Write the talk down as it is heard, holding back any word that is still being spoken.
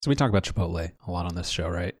So we talk about Chipotle a lot on this show,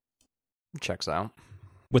 right? Checks out.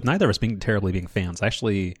 With neither of us being fans,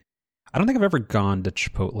 actually, I don't think I've ever gone to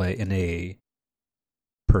Chipotle in a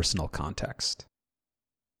personal context.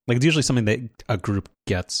 Like, it's usually something that a group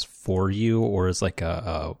gets for you, or is like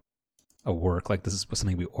a work. Like, this is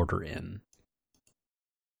something we order in.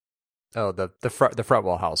 Oh, the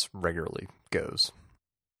Fretwell House regularly goes.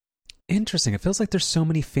 Interesting. It feels like there's so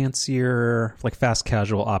many fancier, like fast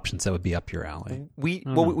casual options that would be up your alley. We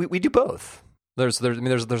do both. There's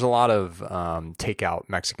a lot of takeout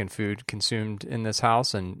Mexican food consumed in this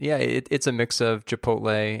house, and yeah, it's a mix of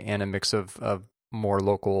Chipotle and a mix of more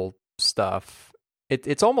local stuff.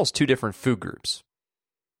 It's almost two different food groups.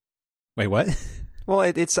 Wait, what? Well,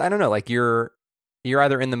 it's I don't know. Like you're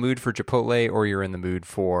either in the mood for Chipotle or you're in the mood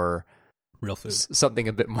for real food, something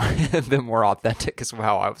a bit more authentic is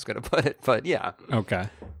how I was going to put it. But yeah, okay.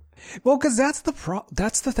 Well, because that's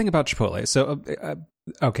the thing about Chipotle. So,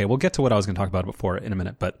 okay, we'll get to what I was going to talk about before in a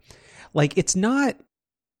minute. But like, it's not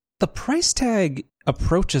the price tag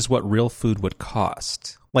approaches what real food would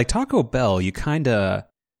cost. Like Taco Bell,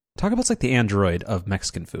 Taco Bell's like the Android of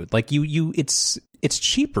Mexican food. Like it's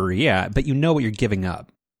cheaper, yeah, but you know what you're giving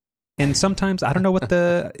up. And sometimes I don't know what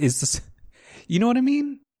is this. You know what I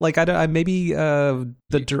mean? Like I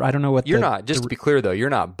don't know what you're not. Just to be clear though, you're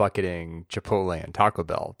not bucketing Chipotle and Taco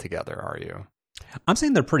Bell together, are you? I'm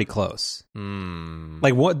saying they're pretty close.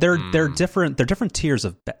 Like what they're different. They're different tiers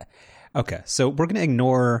of. Okay, so we're gonna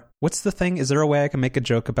ignore. What's the thing? Is there a way I can make a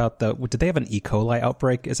joke about did they have an E. coli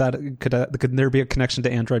outbreak? Is that could there be a connection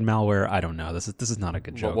to Android malware? I don't know. This is not a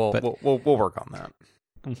good joke. We'll work on that.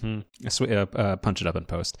 Mm-hmm. Punch it up in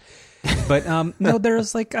post. But no,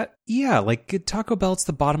 there's like like Taco Bell, it's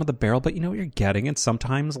the bottom of the barrel, but you know what you're getting. And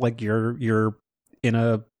sometimes like you're in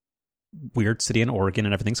a weird city in Oregon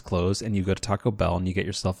and everything's closed, and you go to Taco Bell and you get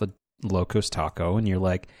yourself a Locos Taco, and you're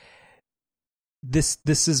like, this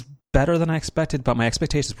is better than I expected, but my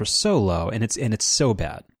expectations were so low, and it's so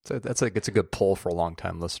bad. So it's a good poll for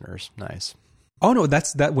long-time listeners. Nice. Oh no,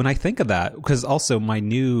 that's that. When I think of that, because also my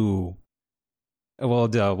new.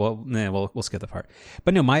 We'll skip the part.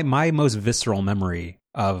 But no, my most visceral memory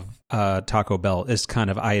of Taco Bell is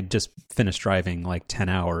kind of, I had just finished driving like 10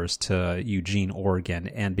 hours to Eugene, Oregon,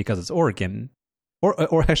 and because it's Oregon,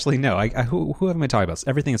 or actually no, who am I talking about?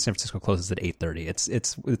 Everything in San Francisco closes at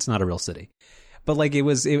 8:30. It's not a real city. But like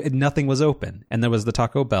nothing was open, and there was the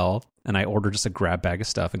Taco Bell, and I ordered just a grab bag of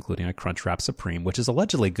stuff, including a Crunchwrap Supreme, which is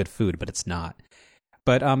allegedly good food, but it's not.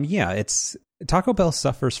 But it's Taco Bell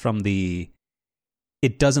suffers from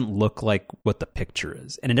it doesn't look like what the picture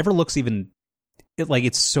is. And it never looks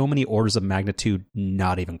it's so many orders of magnitude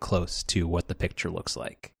not even close to what the picture looks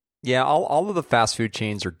like. Yeah, all of the fast food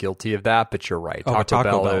chains are guilty of that, but you're right. Taco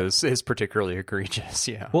Bell is particularly egregious,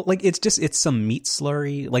 yeah. Well, like it's some meat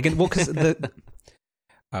slurry. Like, because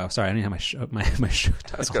oh, sorry, I didn't have my show.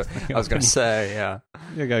 I was going to say, yeah.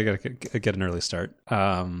 You gotta get an early start.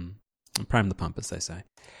 Prime the pump, as they say.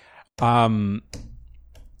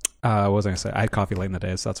 What was I going to say? I had coffee late in the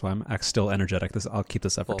day, so that's why I'm still energetic. I'll keep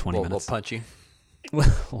this up for 20 minutes. A little punchy. A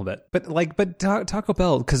little bit. But Taco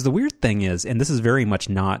Bell, because the weird thing is, and this is very much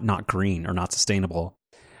not green or not sustainable.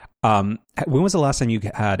 When was the last time you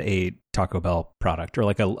had a Taco Bell product or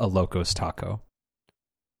like a Locos Taco?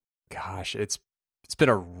 Gosh, it's been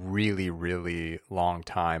a really, really long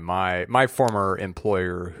time. My former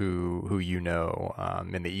employer, who in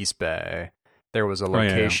the East Bay, there was a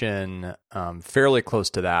location fairly close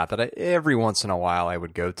to that every once in a while I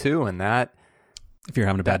would go to, and that if you're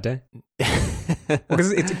having a bad day,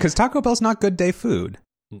 because Taco Bell's not good day food.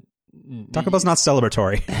 Taco Bell's not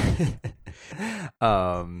celebratory.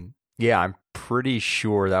 Yeah, I'm pretty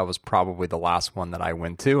sure that was probably the last one that I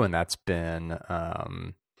went to, and that's been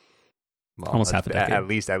almost half a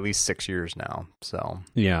decade, at least 6 years now. So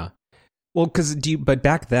yeah. Well, but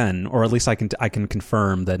back then, or at least I can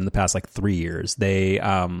confirm that in the past like 3 years, they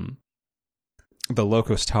the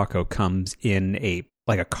Locos Taco comes in a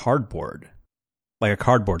cardboard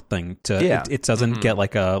thing. It doesn't get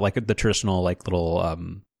like the traditional like little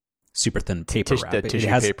super thin paper wrap. The tissue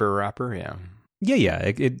paper wrapper, yeah.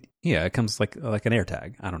 It comes like an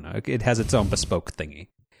AirTag. I don't know. It has its own bespoke thingy.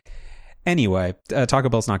 Anyway, Taco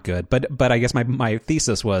Bell's not good, but I guess my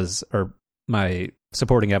thesis was, or my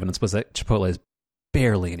supporting evidence was, that Chipotle is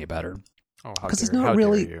barely any better. Oh, because it's not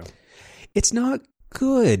really. It's not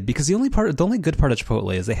good, because the only good part of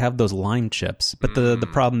Chipotle is they have those lime chips. But the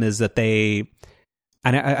problem is that they,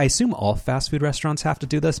 and I assume all fast food restaurants have to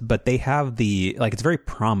do this, but they have it's very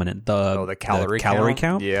prominent the calorie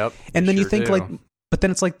count. Yep. And then you think but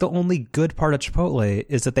then it's like the only good part of Chipotle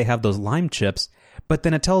is that they have those lime chips, But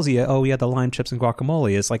then it tells you, oh yeah, the lime chips and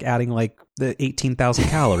guacamole is like adding like the 18,000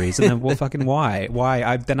 calories, and then well, fucking why?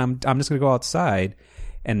 I'm just gonna go outside,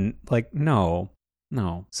 and like no,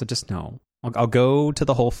 so just no. I'll go to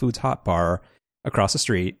the Whole Foods hot bar across the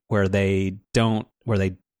street where the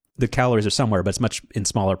calories are somewhere, but it's much in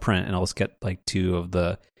smaller print, and I'll just get like 2 of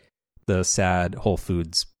the sad Whole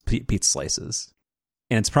Foods pizza slices,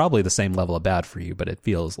 and it's probably the same level of bad for you, but it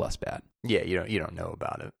feels less bad. Yeah, you don't know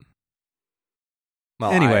about it.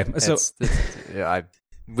 Well, anyway,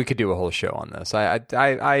 we could do a whole show on this. I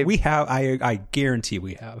guarantee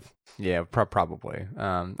we have. Yeah, probably.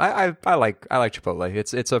 I like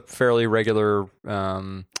Chipotle. It's a fairly regular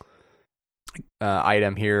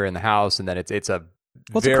item here in the house, and then it's a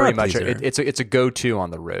go-to on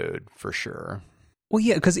the road for sure. Well,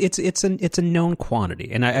 yeah, because it's a known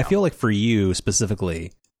quantity, and I feel like for you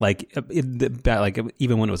specifically, like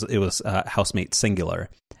even when it was housemate singular,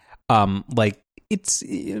 like it's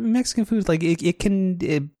Mexican food, like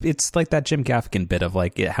it's like that Jim Gaffigan bit of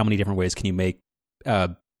like how many different ways can you make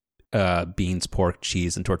beans, pork,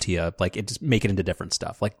 cheese, and tortilla, like it just make it into different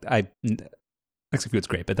stuff. Like Mexican food's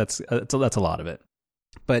great, but that's a lot of it.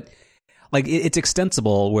 But like it's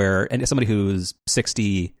extensible where, and somebody who's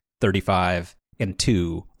 60, 35, and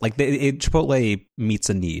 2, like Chipotle meets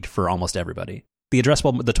a need for almost everybody. The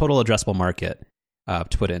total addressable market,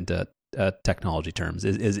 to put into technology terms,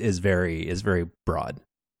 is very broad.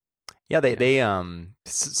 Yeah, they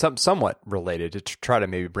somewhat related, to try to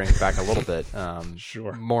maybe bring it back a little bit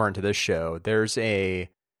sure. more into this show. There's a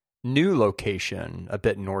new location a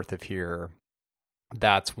bit north of here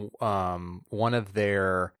that's one of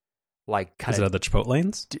their like kind of the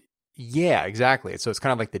Chipotlanes? Yeah, exactly. So it's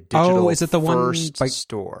kind of like the digital is it the first one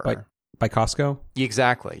store by Costco?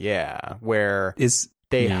 Exactly, yeah. Where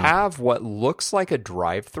they have what looks like a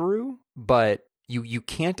drive-through, but you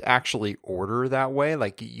can't actually order that way.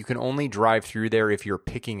 Like you can only drive through there if you're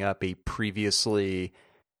picking up a previously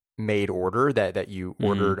made order that you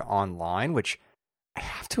ordered online, which I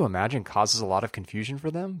have to imagine causes a lot of confusion for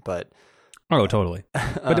them. But oh, totally.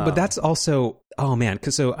 But that's also, oh man,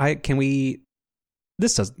 because there's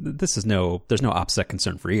no OPSEC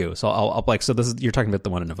concern for you. So I'll like, so you're talking about the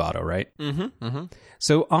one in Novato, right? Mm-hmm. Mm-hmm.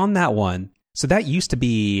 So on that one, so that used to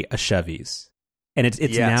be a Chevy's. And it's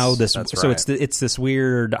now this, so right. It's this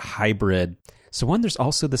weird hybrid. So there's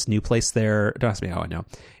also this new place there. Don't ask me how I know.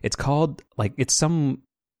 It's called like it's some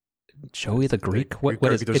Joey the Greek. What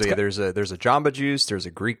is it? There's a Jamba Juice. There's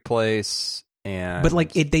a Greek place, and but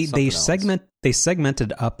like they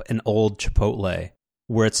segmented up an old Chipotle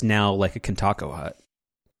where it's now like a Kentucky Hut,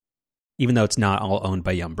 even though it's not all owned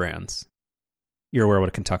by Yum Brands. You're aware what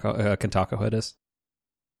a Kentucky Hut is?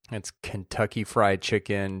 It's Kentucky Fried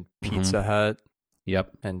Chicken, Pizza Hut.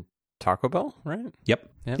 Yep. And Taco Bell, right? Yep.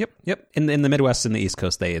 In the Midwest and the East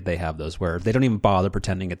Coast, they have those where they don't even bother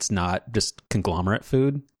pretending it's not just conglomerate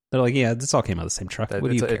food. They're like, yeah, this all came out of the same truck.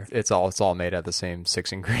 What do you care? It's all made out of the same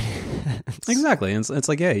 6 ingredients. Exactly. And it's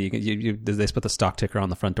like, yeah, you they put the stock ticker on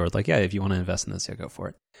the front door. It's like, yeah, if you want to invest in this, yeah, go for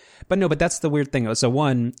it. But that's the weird thing.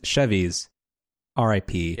 So Chevy's,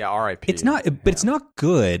 R.I.P. Yeah, R.I.P. It's not, but it's not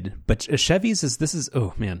good. But Chevy's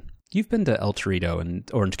oh man, you've been to El Torito in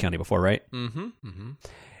Orange County before, right? Mm-hmm.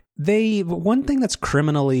 Mm-hmm. One thing that's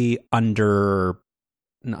criminally undercovered,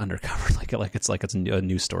 like it's a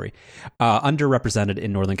news story, underrepresented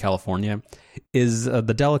in Northern California, is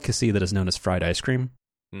the delicacy that is known as fried ice cream.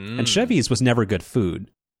 And Chevy's was never good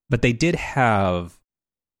food, but they did have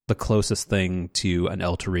the closest thing to an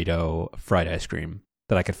El Torito fried ice cream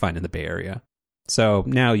that I could find in the Bay Area. So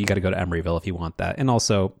now you got to go to Emeryville if you want that. And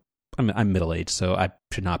also, I'm middle-aged, so I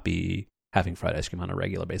should not be having fried ice cream on a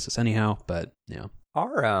regular basis anyhow, but yeah.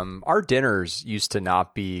 Our dinners used to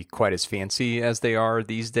not be quite as fancy as they are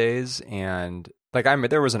these days, and like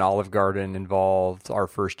there was an Olive Garden involved our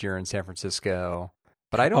first year in San Francisco,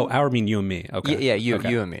 but I don't. Oh, you and me. Okay. Yeah, you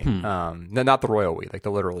and me. No, not the royal we, like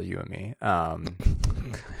the literal you and me. I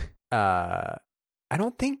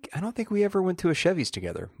don't think we ever went to a Chevy's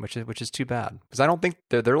together, which is too bad, because I don't think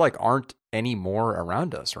they're like aren't any more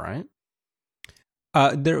around us, right?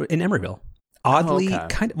 They're in Emeryville. Oddly,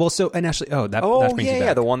 kind of. Well, so and actually, that brings you back.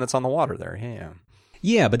 Yeah, the one that's on the water there.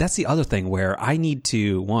 Yeah, but that's the other thing where I need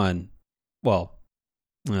to well,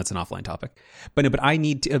 that's an offline topic, but I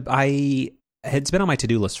need to. It's been on my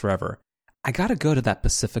to-do list forever. I got to go to that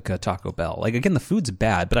Pacifica Taco Bell. Like again, the food's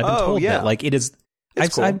bad, but I've been told that like it is.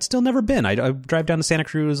 I've still never been. I drive down to Santa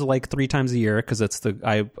Cruz like 3 times a year because it's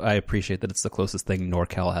I appreciate that it's the closest thing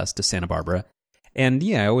NorCal has to Santa Barbara, and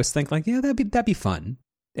yeah, I always think like that'd be fun.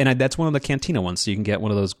 And that's one of the Cantina ones, so you can get one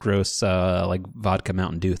of those gross like vodka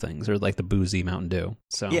Mountain Dew things, or like the boozy Mountain Dew.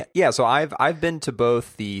 So yeah. So I've been to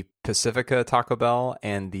both the Pacifica Taco Bell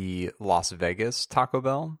and the Las Vegas Taco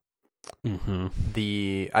Bell.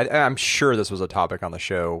 Mm-hmm. I'm sure this was a topic on the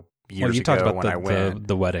show years ago talked about when I went.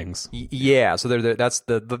 the weddings. Yeah, so that's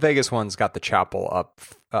the Vegas one's got the chapel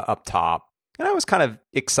up top, and I was kind of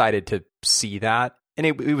excited to see that. And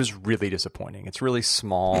it was really disappointing. It's really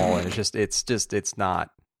small, and it's not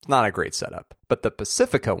a great setup. But the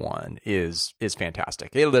Pacifica one is fantastic.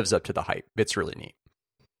 It lives up to the hype. It's really neat.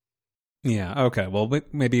 Yeah. Okay. Well,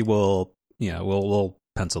 maybe we'll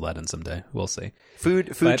pencil that in someday. We'll see.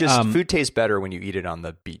 Food tastes better when you eat it on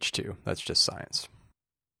the beach too. That's just science.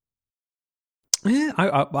 Yeah,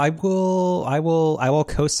 I will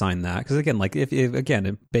co-sign that, because again, like if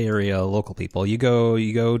again, Bay Area local people, you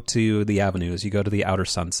go to the avenues, you go to the Outer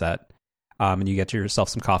Sunset, and you get yourself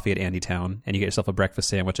some coffee at Andytown, and you get yourself a breakfast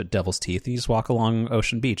sandwich at Devil's Teeth, and you just walk along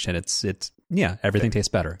Ocean Beach, and it's everything tastes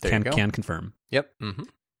better. Can confirm. Yep. Mm-hmm.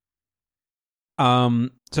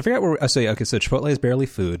 So I forgot where. So Chipotle is barely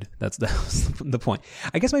food. That was the point.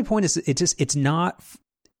 I guess my point is it's not.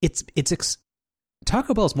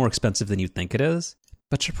 Taco Bell is more expensive than you think it is,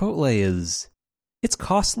 but Chipotle it's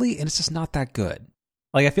costly, and it's just not that good.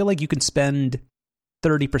 Like, I feel like you can spend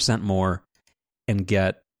 30% more and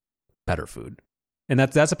get better food. And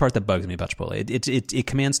that's a part that bugs me about Chipotle. It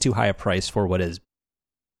commands too high a price for what is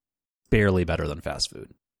barely better than fast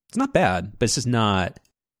food. It's not bad, but it's just not.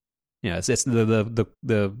 It's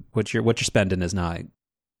the what you're spending is not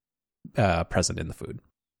present in the food.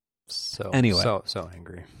 So anyway, so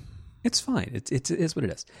angry. It's fine. It is what it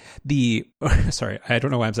is. Sorry, I don't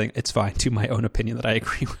know why I'm saying it's fine to my own opinion that I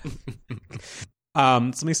agree with. So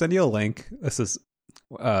let me send you a link. This is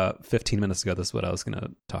 15 minutes ago. This is what I was going to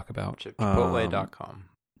talk about. Chipotle.com.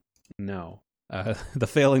 No, the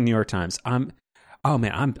failing New York Times. I'm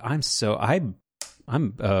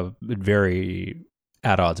very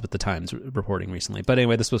at odds with the Times reporting recently. But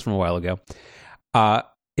anyway, this was from a while ago.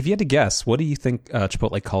 If you had to guess, what do you think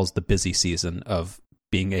Chipotle calls the busy season of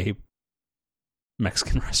being a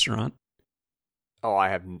Mexican restaurant? Oh, I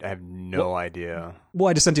have no idea. Well,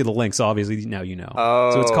 I just sent you the link, so obviously now you know.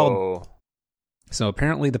 Oh, so it's called. So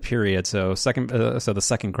apparently the period. So the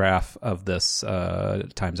second graph of this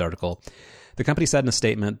Times article, the company said in a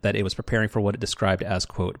statement that it was preparing for what it described as,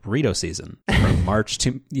 quote, burrito season from March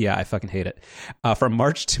to I fucking hate it, from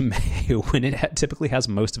March to May, when it typically has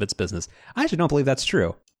most of its business. I actually don't believe that's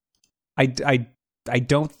true. I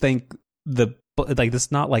don't think this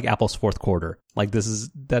is not like Apple's fourth quarter. Like, this is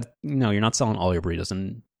that. No, you're not selling all your burritos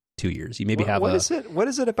in 2 years. You maybe have what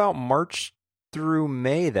is it about March through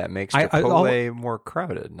May that makes Chipotle more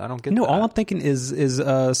crowded? I don't get that. All I'm thinking is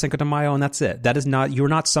Cinco de Mayo, and that's it. That is not, you're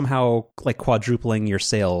not somehow like quadrupling your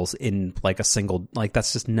sales in like a single, like,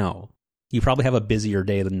 that's just no. You probably have a busier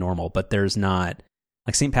day than normal, but there's not,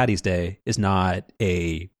 like, St. Patty's Day is not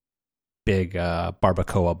a big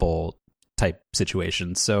barbacoa bowl type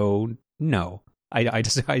situation. So no, I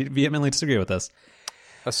vehemently disagree with this.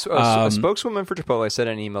 A spokeswoman for Chipotle said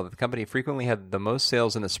in an email that the company frequently had the most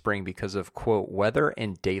sales in the spring because of, quote, weather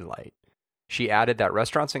and daylight. She added that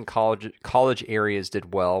restaurants in college areas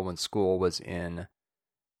did well when school was in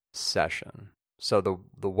session. So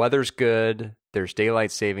the weather's good, there's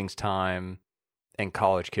daylight savings time, and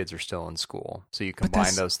college kids are still in school. So you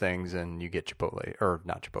combine those things and you get Chipotle, or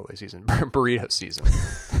not Chipotle season, burrito season.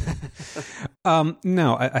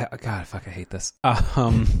 No, God, fuck, I hate this.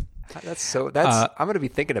 That's I'm going to be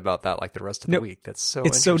thinking about that like the rest of the week. It's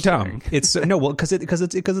so dumb. It's because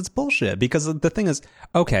it's bullshit. Because the thing is,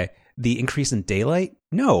 okay, the increase in daylight.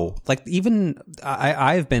 No, like, even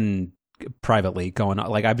I've been privately going on,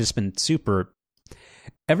 like, I've just been super.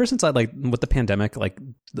 Ever since I, like, with the pandemic, like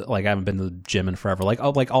I haven't been to the gym in forever. Like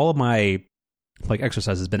all of my, like,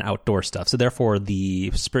 exercise has been outdoor stuff. So therefore,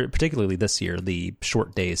 particularly this year, the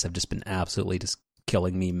short days have just been absolutely just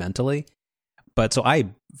killing me mentally. But so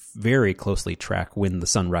I very closely track when the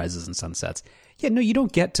sun rises and sunsets. Yeah, no, you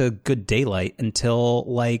don't get to good daylight until,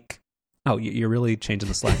 like, oh, you're really changing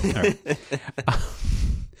the slack. All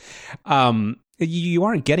right. You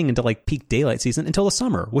aren't getting into, like, peak daylight season until the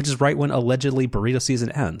summer, which is right when allegedly burrito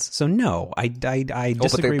season ends. So no, I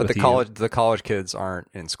disagree with you. But the college kids aren't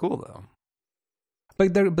in school though.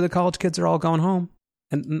 But the college kids are all going home,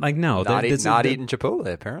 and, like, no, not eating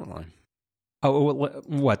Chipotle apparently. Oh,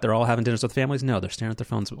 what? They're all having dinners with families? No, they're staring at their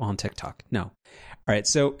phones on TikTok. No. All right.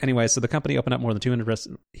 So anyway, so the company opened up more than 200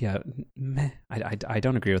 restaurants. Yeah, I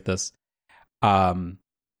don't agree with this.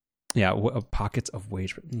 Yeah, pockets of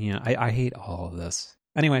wage. Yeah, I hate all of this.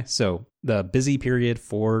 Anyway, so the busy period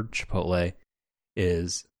for Chipotle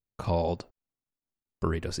is called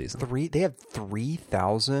burrito season. They have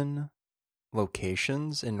 3,000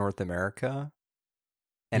 locations in North America,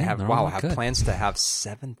 and have plans to have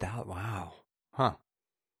 7,000. Wow, huh?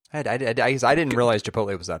 I didn't realize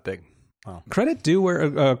Chipotle was that big. Wow. Credit due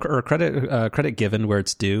where, or credit given where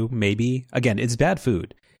it's due. Maybe again, it's bad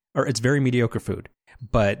food, or it's very mediocre food,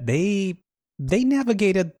 but they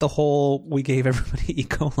navigated the whole "we gave everybody E.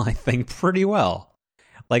 coli" thing pretty well.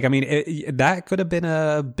 Like, I mean, that could have been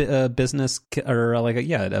a business or like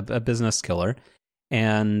a business killer,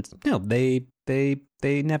 and no, they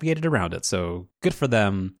navigated around it. So good for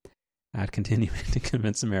them at continuing to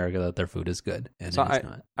convince America that their food is good. And so it's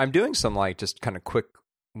not. I'm doing some like just kind of quick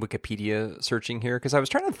Wikipedia searching here because I was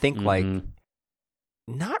trying to think like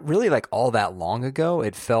not really like all that long ago.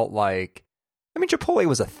 It felt like, I mean, Chipotle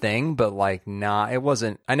was a thing, but like it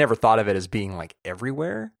wasn't. I never thought of it as being like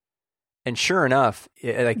everywhere. And sure enough,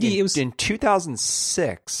 in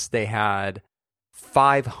 2006, they had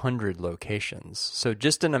 500 locations. So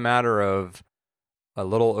just in a matter of a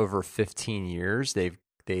little over 15 years, they've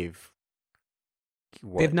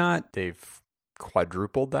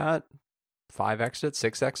quadrupled that. 5 exits,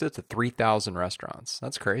 6 exits to 3,000 restaurants.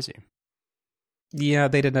 That's crazy. Yeah,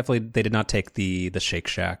 they did not take the Shake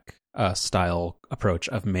Shack style approach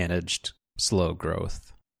of managed slow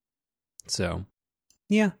growth. So,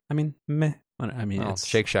 yeah, I mean, meh. I mean, well,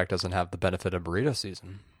 Shake Shack doesn't have the benefit of burrito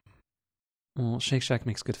season. Well, Shake Shack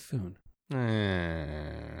makes good food.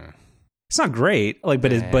 It's not great, like,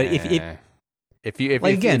 but if you're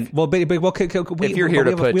here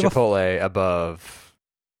to put Chipotle above.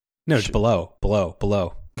 No, it's below.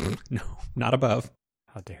 No, not above.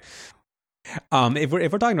 How dare you? If we're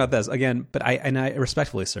talking about this again, but I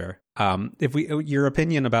respectfully, sir, your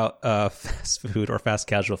opinion about fast food or fast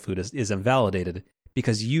casual food is invalidated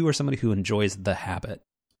because you are somebody who enjoys the habit.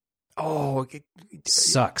 Oh, it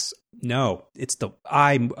sucks. No, it's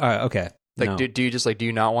I'm okay. Like, no. do you just like, do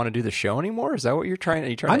you not want to do the show anymore? Is that what you're trying? Are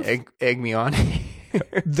you trying to egg me on?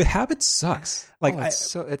 The habit sucks. Like,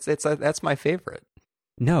 that's my favorite.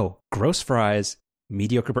 No, gross fries,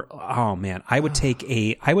 mediocre. Oh man, I would take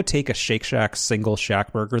a Shake Shack single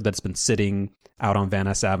Shack burger that's been sitting out on Van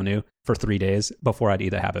Ness Avenue for 3 days before I'd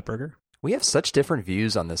eat a Habit burger. We have such different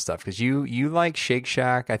views on this stuff because you like Shake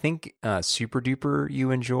Shack. I think Super Duper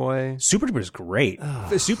you enjoy. Super Duper is great.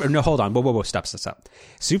 No, hold on. Whoa. Stop.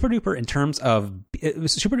 Super Duper in terms of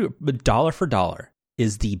Super Duper, dollar for dollar,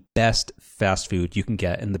 is the best fast food you can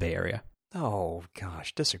get in the Bay Area. Oh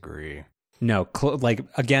gosh, disagree. No, like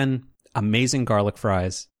again, amazing garlic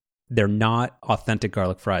fries. They're not authentic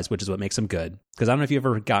garlic fries, which is what makes them good. Because I don't know if you've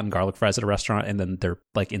ever gotten garlic fries at a restaurant and then they're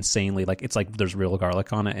like insanely like it's like there's real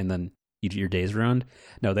garlic on it and then your day's ruined.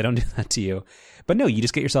 No, they don't do that to you. But no, you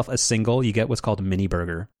just get yourself a single. You get what's called a mini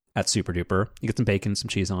burger at Super Duper. You get some bacon, some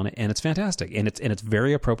cheese on it, and it's fantastic. And it's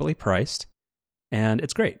very appropriately priced, and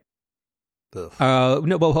it's great. Ugh.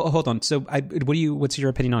 No, well, hold on. So, what's your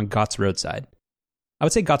opinion on Gott's Roadside? I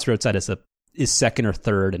would say Gott's Roadside is second or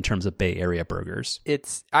third in terms of Bay Area burgers.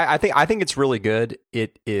 I think it's really good.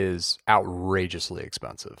 It is outrageously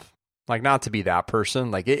expensive. Like, not to be that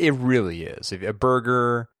person, like it really is. If a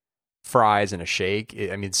burger, fries, and a shake,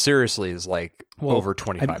 I mean, seriously, is like over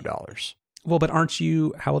 $25. Well, but aren't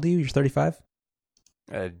you? How old are you? You're 35.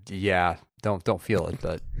 Yeah, don't feel it,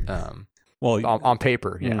 but well, on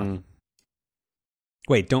paper, yeah.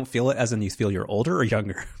 Wait, don't feel it as in you feel you're older or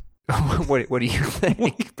younger? What do you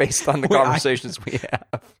think based on the conversations we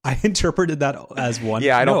have? I interpreted that as one.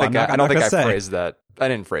 Yeah, I don't think I phrased that. I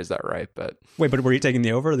didn't phrase that right, but wait, but were you taking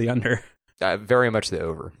the over or the under? Very much the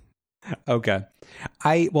over. Okay.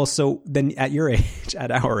 So then at your age, at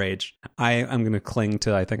our age, I'm going to cling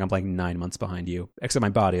to, I think I'm like 9 months behind you, except my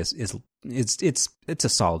body is it's a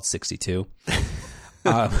solid 62.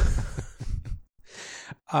 You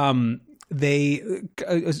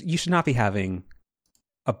should not be having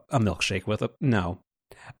a milkshake with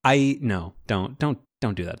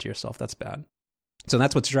don't do that to yourself. That's bad. So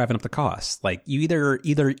that's what's driving up the cost. Like you either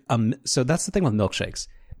so that's the thing with milkshakes.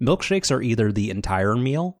 Milkshakes are either the entire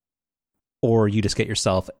meal or you just get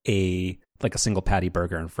yourself a single patty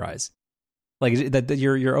burger and fries. Like that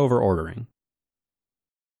you're over ordering.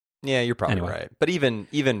 Yeah, you're probably right. But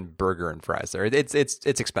even burger and fries there, it's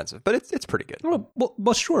expensive, but it's pretty good.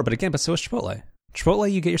 Well, sure, but again, so is Chipotle.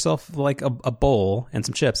 Chipotle, you get yourself like a bowl and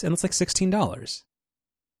some chips, and it's like $16.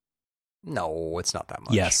 No, it's not that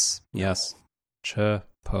much. Yes. Chipotle.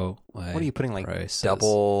 What are you putting, like prices.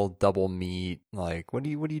 double meat? Like what are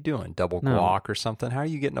you doing? Double guac or something? How are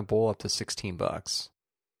you getting a bowl up to $16?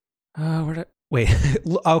 Wait.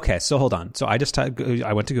 Okay, so hold on. So I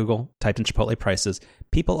went to Google, typed in Chipotle prices.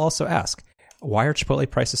 People also ask, Why are Chipotle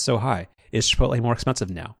prices so high? Is Chipotle more expensive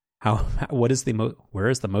now? Where is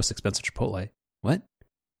the most expensive Chipotle? What?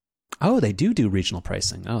 Oh, they do regional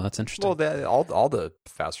pricing. Oh, that's interesting. Well, all the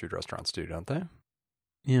fast food restaurants do, don't they?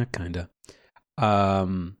 Yeah, kind of. I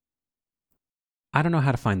don't know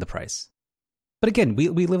how to find the price. But again, we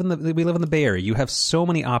live in the Bay Area. You have so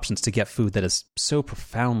many options to get food that is so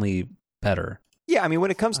profoundly better. Yeah, I mean,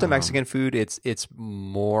 when it comes to Mexican food, it's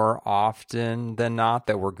more often than not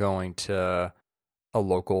that we're going to a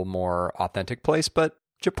local, more authentic place. But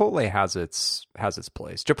Chipotle has its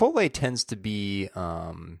place. Chipotle tends to be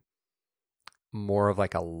more of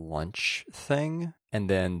like a lunch thing, and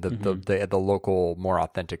then the local, more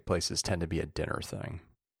authentic places tend to be a dinner thing.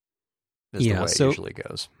 Is the way it usually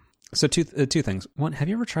goes. So two things. One, have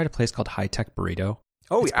you ever tried a place called High Tech Burrito?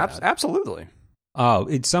 Oh, absolutely. Oh,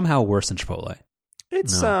 it's somehow worse than Chipotle.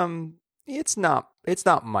 It's it's not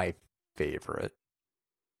my favorite.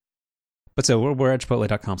 But so we're at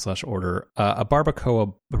chipotle.com/order. A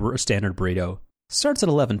barbacoa standard burrito starts at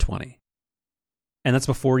 $11.20, and that's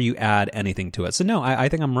before you add anything to it. So no, I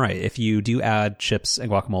think I'm right. If you do add chips and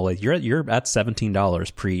guacamole, you're at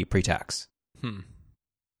 $17 pre-tax.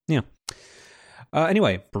 Yeah.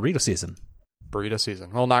 Anyway, burrito season.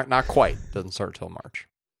 Well, not quite. Doesn't start till March.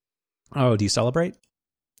 Oh, do you celebrate?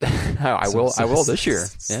 I will this year.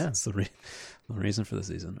 Yeah, that's the reason for the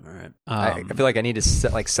season. All right. I feel like I need to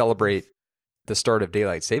celebrate the start of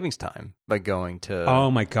daylight savings time by going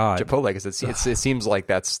to my god Chipotle, because it seems like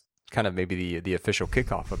that's kind of maybe the official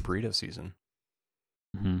kickoff of burrito season.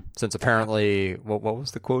 Mm-hmm. Since apparently, what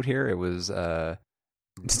was the quote here? It was daylight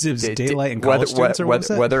and college students, or what was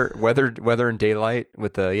it? Weather and daylight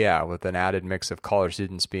with an added mix of college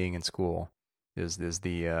students being in school is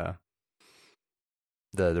the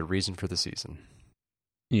reason for the season.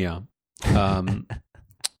 Yeah.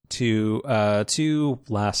 Two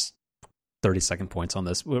last 30-second points on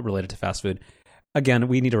this related to fast food. Again,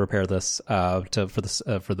 we need to repair this for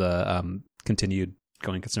the continued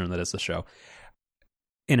going concern that is the show.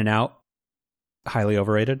 In-N-Out, highly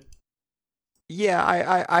overrated. Yeah,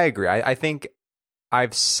 I agree. I think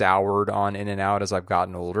I've soured on In-N-Out as I've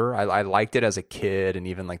gotten older. I liked it as a kid and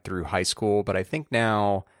even like through high school, but I think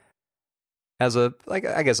now, as a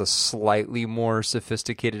slightly more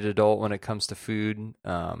sophisticated adult when it comes to food,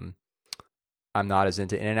 I'm not as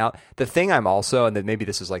into In-N-Out. The thing I'm also, and then maybe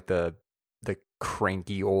this is like the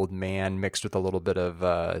cranky old man mixed with a little bit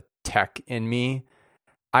of tech in me,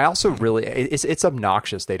 I also really, it's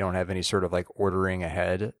obnoxious they don't have any sort of like ordering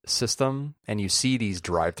ahead system, and you see these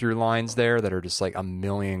drive-through lines there that are just like a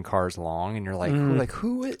million cars long, and you're like,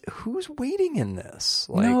 who's waiting in this?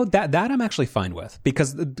 Like, no, that I'm actually fine with,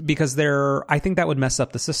 because I think that would mess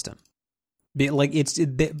up the system.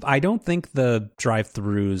 I don't think the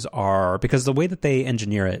drive-throughs are, because the way that they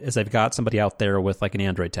engineer it is they've got somebody out there with like an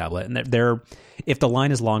Android tablet, and they're if the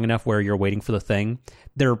line is long enough where you're waiting for the thing,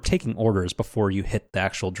 they're taking orders before you hit the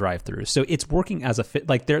actual drive-through. So it's working as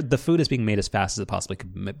the food is being made as fast as it possibly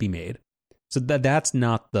could be made. So that's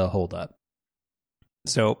not the holdup.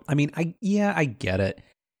 So I mean, I get it.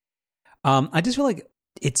 I just feel like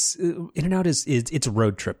In-N-Out it's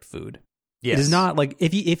road trip food. Yes. It is not like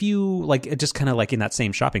if you like just kind of like in that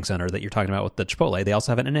same shopping center that you're talking about with the Chipotle, they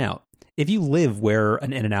also have an In-N-Out. If you live where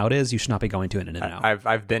an In-N-Out is, you should not be going to an In-N-Out.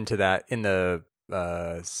 I've been to that in the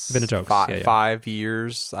been to 5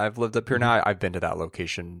 years I've lived up here now. I've been to that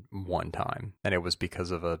location one time, and it was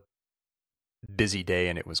because of a busy day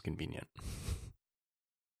and it was convenient.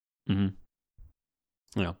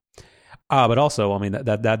 Mm-hmm. Yeah. But also, I mean,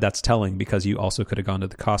 that's telling, because you also could have gone to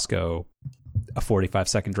the Costco a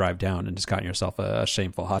 45-second drive down and just gotten yourself a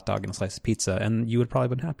shameful hot dog and a slice of pizza, and you would probably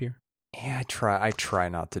been happier. Yeah, I try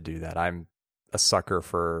not to do that. I'm a sucker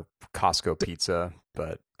for Costco pizza,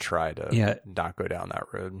 but try to not go down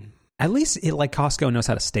that road. At least Costco knows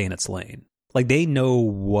how to stay in its lane. Like, they know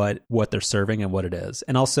what they're serving and what it is.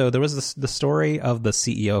 And also, there was the story of the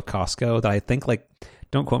CEO of Costco that I think, like,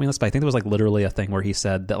 don't quote me on this, but I think there was like literally a thing where he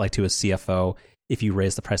said that, like, to his CFO, if you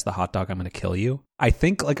raise the price of the hot dog, I'm going to kill you. I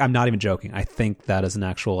think, like, I'm not even joking. I think that is an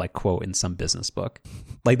actual, like, quote in some business book.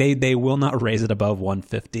 Like, they will not raise it above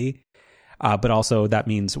 $1.50. But also that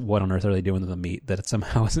means, what on earth are they doing to the meat that it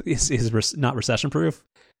somehow is not recession proof?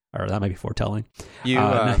 Or that might be foretelling.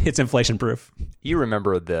 It's inflation proof. You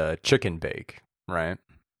remember the chicken bake, right?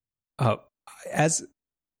 As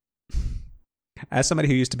somebody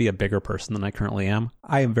who used to be a bigger person than I currently am,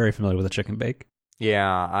 I am very familiar with a chicken bake.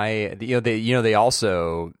 Yeah,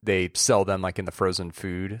 they sell them like in the frozen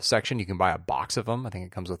food section. You can buy a box of them. I think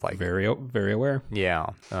it comes with like very aware. Yeah.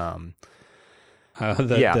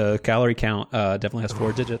 The calorie count definitely has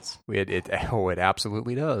 4 digits. It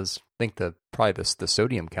absolutely does. I think probably the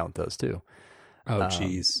sodium count does too. Oh,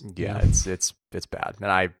 geez. Yeah, it's bad.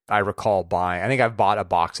 And I recall buying. I think I've bought a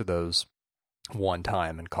box of those one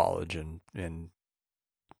time in college, and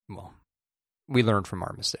well, we learned from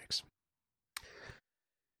our mistakes.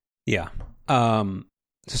 Yeah. So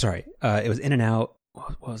sorry. It was In-N-Out.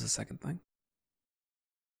 What was the second thing?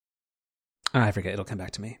 I forget. It'll come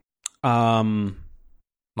back to me. Want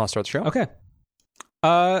to start the show? Okay.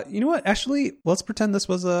 You know what? Actually, let's pretend this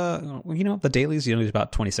was the dailies. Is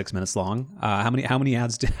about 26 minutes long. How many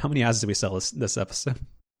ads did we sell this episode?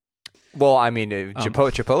 Well, I mean,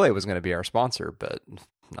 Chipotle was going to be our sponsor, but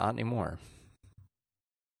not anymore.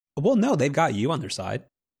 Well, no, they've got you on their side.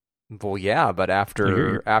 Well, yeah, but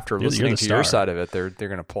after listening to your side of it, they're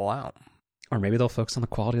going to pull out. Or maybe they'll focus on the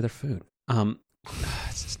quality of their food.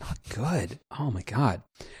 It's just not good. Oh my God.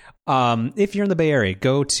 If you're in the Bay Area,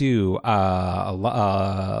 go to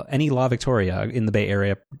any La Victoria in the Bay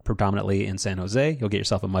Area, predominantly in San Jose. You'll get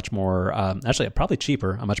yourself a much more, actually probably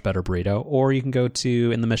cheaper, a much better burrito. Or you can go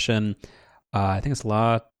to, in the Mission, I think it's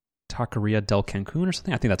La Taqueria del Cancun or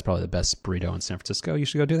something. I think that's probably the best burrito in San Francisco. You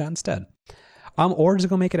should go do that instead. Or just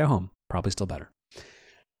go make it at home. Probably still better.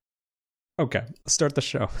 Okay, let's start the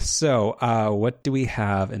show. So what do we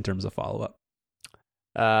have in terms of follow-up?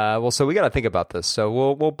 So we got to think about this. So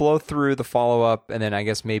we'll blow through the follow-up, and then I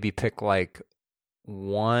guess maybe pick like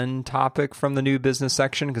one topic from the new business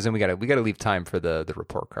section, because then we got to leave time for the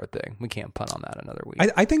report card thing. We can't punt on that another week.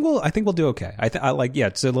 I think we'll do okay.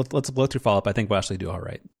 So let's blow through follow-up. I think we'll actually do all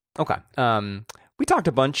right. Okay. We talked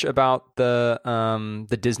a bunch about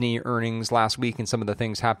the Disney earnings last week and some of the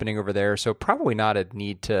things happening over there. So probably not a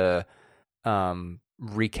need to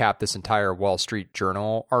recap this entire Wall Street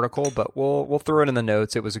Journal article, but we'll throw it in the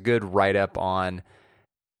notes. It was a good write-up on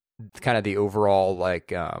kind of the overall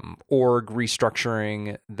org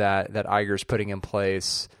restructuring that Iger's putting in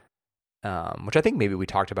place, which I think maybe we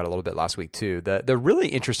talked about a little bit last week too. The really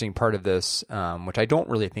interesting part of this, which I don't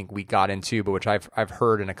really think we got into, but which I've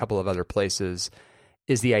heard in a couple of other places,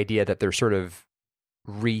 is the idea that they're sort of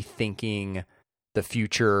rethinking the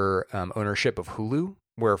future ownership of Hulu,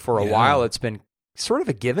 where for a while it's been sort of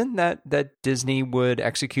a given that Disney would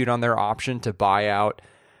execute on their option to buy out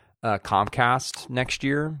Comcast next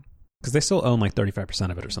year. Because they still own like 35%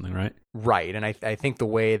 of it or something, right? Right. And I think the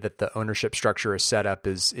way that the ownership structure is set up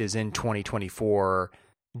is in 2024,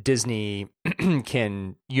 Disney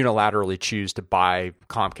can unilaterally choose to buy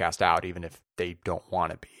Comcast out, even if they don't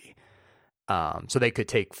want to be. So they could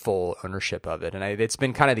take full ownership of it. And it's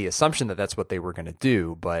been kind of the assumption that that's what they were going to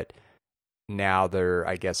do. But now there,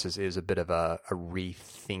 I guess, is a bit of a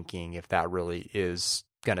rethinking if that really is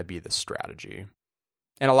going to be the strategy.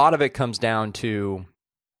 And a lot of it comes down to,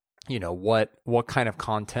 what kind of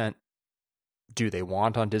content do they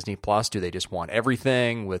want on Disney Plus? Do they just want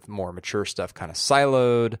everything with more mature stuff kind of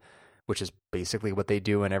siloed, which is basically what they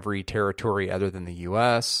do in every territory other than the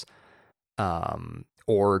US?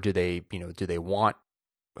 Or do they want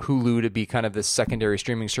Hulu to be kind of this secondary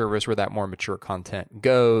streaming service where that more mature content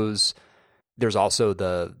goes? There's also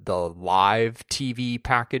the live TV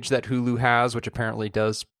package that Hulu has, which apparently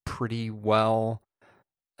does pretty well.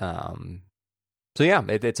 So yeah,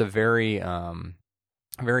 it's a very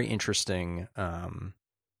interesting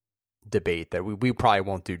debate that we probably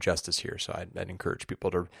won't do justice here. So I'd encourage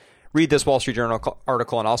people to read this Wall Street Journal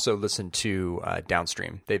article and also listen to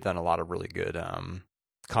Downstream. They've done a lot of really good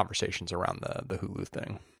conversations around the Hulu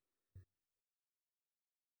thing.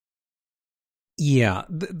 Yeah,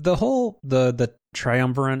 the whole the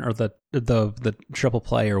triumvirate or the triple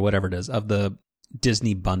play or whatever it is of the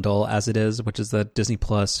Disney bundle as it is, which is the Disney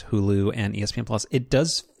Plus, Hulu, and ESPN Plus, it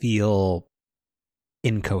does feel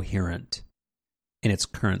incoherent in its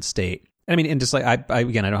current state. I mean, and just like I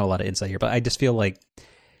don't have a lot of insight here, but I just feel like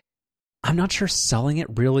I'm not sure selling it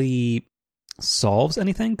really solves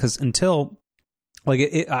anything, because until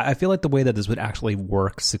I feel like the way that this would actually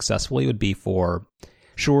work successfully would be for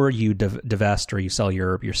sure you divest or you sell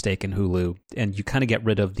your stake in Hulu and you kind of get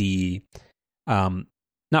rid of the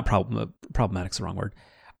not problematic's the wrong word.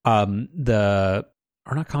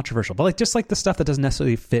 Or not controversial, but just the stuff that doesn't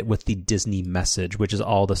necessarily fit with the Disney message, which is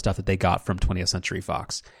all the stuff that they got from 20th Century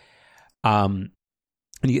Fox. And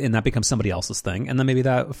that becomes somebody else's thing. And then maybe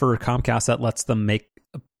that for Comcast, that lets them make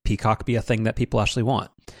Peacock be a thing that people actually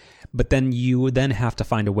want. But then you would then have to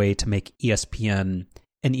find a way to make ESPN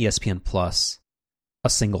and ESPN Plus a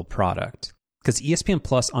single product. Because ESPN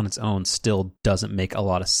Plus on its own still doesn't make a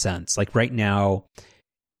lot of sense. Like right now,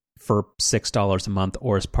 for $6 a month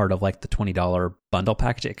or as part of the $20 bundle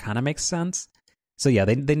package, it kind of makes sense. So yeah,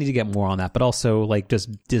 they need to get more on that. But also, like,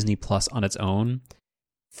 just Disney Plus on its own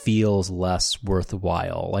feels less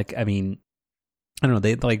worthwhile. Like, I mean, I don't know.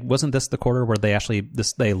 They like wasn't this the quarter where they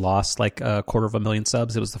lost like 250,000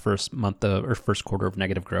 subs? It was the first month or first quarter of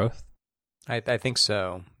negative growth. I think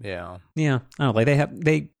so. Yeah. Yeah. I don't know. Like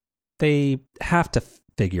they have to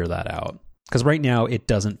figure that out, because right now it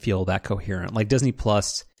doesn't feel that coherent. Like Disney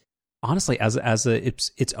Plus, honestly, as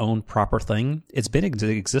its own proper thing, it's been in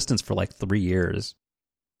existence for like 3 years.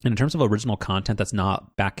 And in terms of original content that's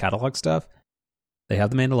not back catalog stuff, they have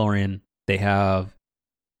The Mandalorian, they have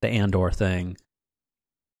the Andor thing.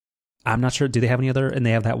 I'm not sure. Do they have any other? And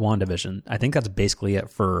they have that WandaVision. I think that's basically it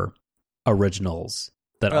for originals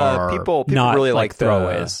that are people not really like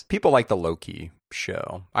throwaways. People like the Loki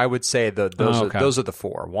show. I would say those are the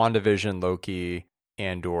four: WandaVision, Loki,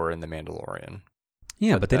 Andor, and the Mandalorian.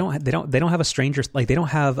 Yeah, but they don't have a Stranger, like they don't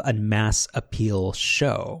have a mass appeal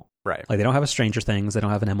show. Right. Like they don't have a Stranger Things, they don't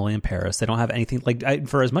have an Emily in Paris, they don't have anything like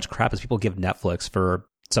for as much crap as people give Netflix for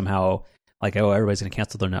somehow like, oh, everybody's going to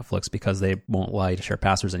cancel their Netflix because they won't lie to share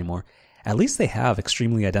passwords anymore. At least they have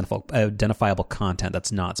extremely identifiable content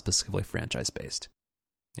that's not specifically franchise based.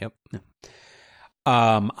 Yep. Yeah.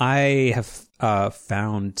 I have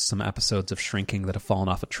found some episodes of Shrinking that have fallen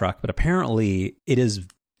off a truck, but apparently it is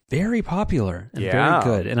very popular and very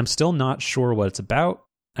good. And I'm still not sure what it's about.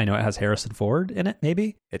 I know it has Harrison Ford in it,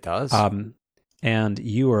 maybe. It does. And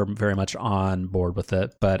you are very much on board with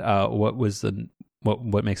it. But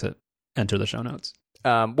what makes it enter the show notes?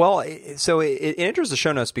 So it enters the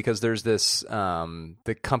show notes because there's this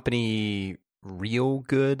the company Real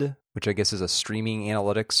Good, which I guess is a streaming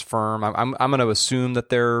analytics firm. I'm going to assume that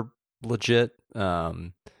they're legit,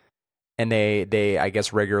 and they I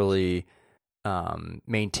guess regularly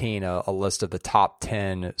maintain a list of the top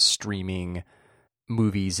 10 streaming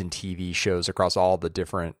movies and TV shows across all the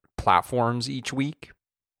different platforms each week.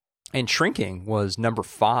 And Shrinking was number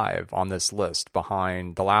 5 on this list,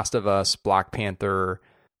 behind The Last of Us, Black Panther,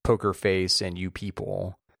 Poker Face, and You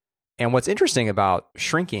People. And what's interesting about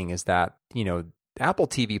Shrinking is that, you know, Apple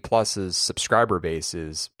TV Plus's subscriber base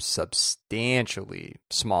is substantially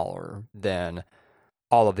smaller than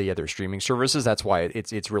all of the other streaming services. That's why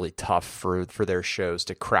it's really tough for their shows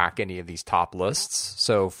to crack any of these top lists.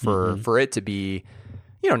 So for it to be,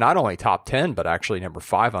 you know, not only top 10, but actually number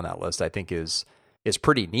 5 on that list, I think is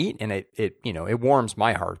pretty neat. And it you know, it warms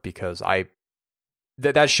my heart because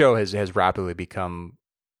that show has rapidly become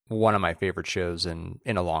one of my favorite shows in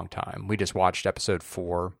a long time. We just watched episode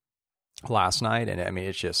 4 last night, and I mean,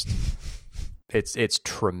 it's just it's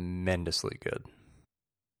tremendously good.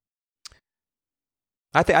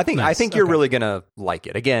 I think you're really gonna like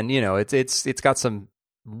it. Again, you know, it's got some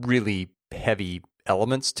really heavy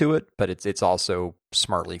elements to it, but it's also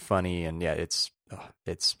smartly funny, and yeah, it's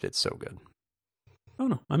so good. Oh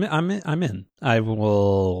no, I'm in. I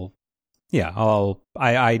will. Yeah,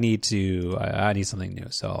 I need something new,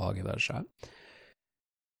 so I'll give that a shot.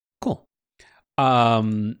 Cool. I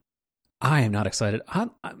am not excited.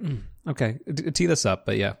 Okay, tee this up,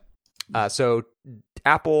 but yeah. So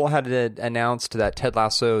Apple had announced that Ted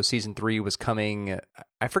Lasso season 3 was coming.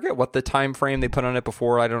 I forget what the time frame they put on it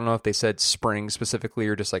before. I don't know if they said spring specifically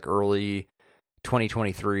or just like early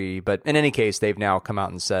 2023. But in any case, they've now come out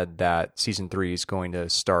and said that season 3 is going to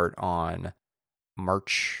start on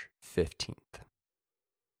March 15th.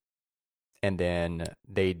 And then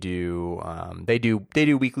they do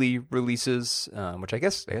weekly releases, which I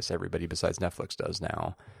guess everybody besides Netflix does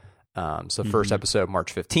now. So first episode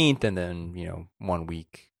March 15th, and then, you know, 1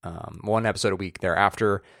 week, one episode a week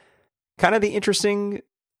thereafter. Kind of the interesting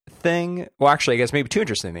thing, well, actually, I guess maybe 2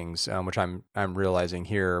 interesting things, which I'm realizing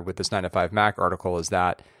here with this 9 to 5 Mac article, is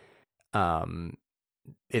that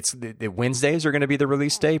it's the Wednesdays are going to be the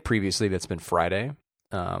release day. Previously, that's been Friday.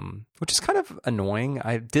 Which is kind of annoying.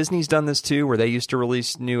 Disney's done this too, where they used to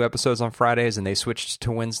release new episodes on Fridays and they switched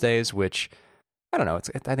to Wednesdays, which I don't know.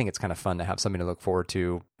 I think it's kind of fun to have something to look forward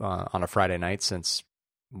to on a Friday night, since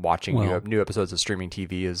watching new episodes of streaming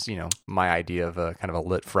TV is, you know, my idea of a kind of a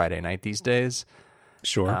lit Friday night these days.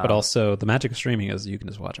 Sure, but also the magic of streaming is you can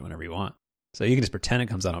just watch it whenever you want. So you can just pretend it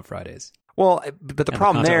comes out on Fridays. Well, but the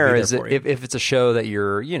problem there is that if it's a show that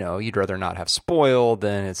you'd rather not have spoiled,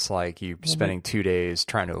 then it's like you spending 2 days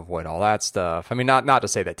trying to avoid all that stuff. I mean, not to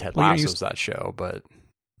say that Ted Lasso's that show, but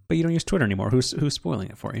you don't use Twitter anymore. Who's spoiling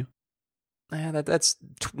it for you? That's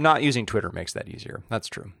not using Twitter makes that easier. That's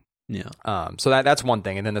true. Yeah. So that's one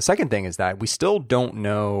thing, and then the second thing is that we still don't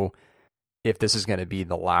know if this is going to be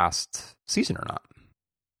the last season or not.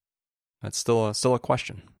 That's still a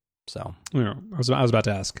question. So I was about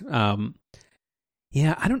to ask.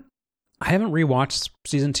 Yeah, I haven't rewatched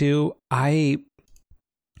season 2. I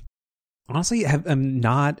honestly, I'm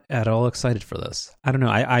not at all excited for this. I don't know.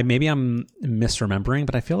 I maybe I'm misremembering,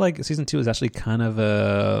 but I feel like season 2 is actually kind of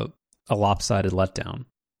a lopsided letdown.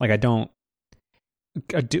 Like, I don't.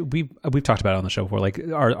 We've talked about it on the show before. Like,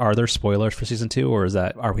 are there spoilers for season 2, or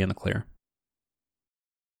are we in the clear?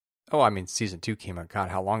 Oh, I mean, season 2 came out. God,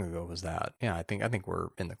 how long ago was that? Yeah, I think we're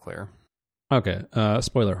in the clear. Okay,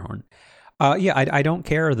 spoiler horn. Yeah, I don't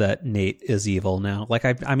care that Nate is evil now. Like,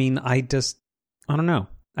 I mean, I don't know.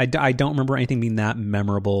 I don't remember anything being that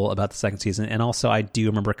memorable about the second season, and also I do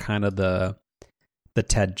remember kind of the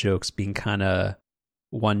Ted jokes being kind of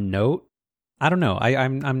one note. I don't know.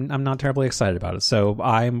 I'm not terribly excited about it, so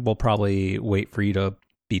I will probably wait for you to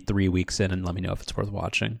be 3 weeks in and let me know if it's worth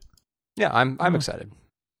watching. Yeah, I'm excited.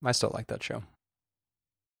 I still like that show.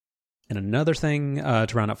 And another thing to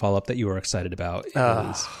round out follow up that you were excited about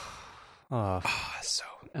is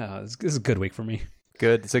this is a good week for me.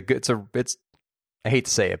 Good. It's I hate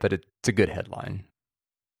to say it, but it's a good headline.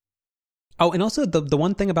 Oh, and also the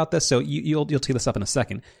one thing about this, so you'll tee this up in a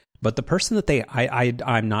second, but the person that I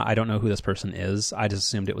don't know who this person is. I just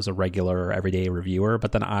assumed it was a regular everyday reviewer,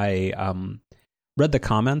 but then I read the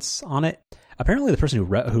comments on it. Apparently, the person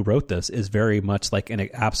who wrote this is very much like an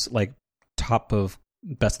apps like top of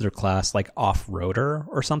best of their class, like off-roader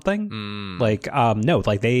or something. Like no,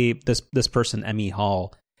 like this person Emmy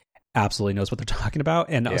Hall absolutely knows what they're talking about,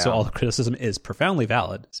 and also all the criticism is profoundly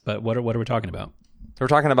valid. But what are we talking about? So we're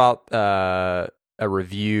talking about a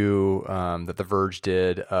review that The Verge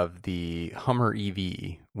did of the Hummer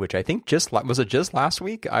EV, which I think just last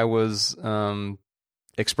week I was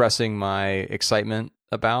expressing my excitement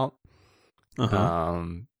about.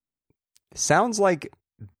 Sounds like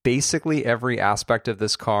basically every aspect of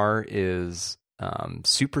this car is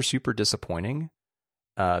super, super disappointing.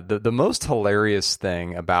 The most hilarious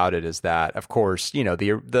thing about it is that, of course, you know,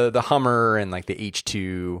 the Hummer and like the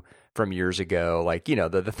H2 from years ago, like, you know,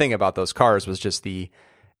 the thing about those cars was just the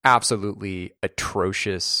absolutely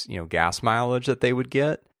atrocious, you know, gas mileage that they would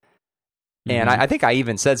get. And I think I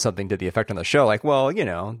even said something to the effect on the show, like, well, you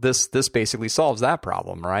know, this basically solves that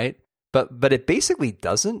problem, right? But it basically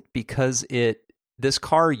doesn't, because this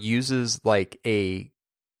car uses like a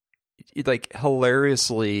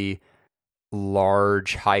hilariously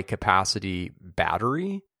large high capacity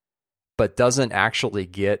battery, but doesn't actually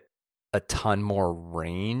get a ton more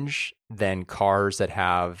range than cars that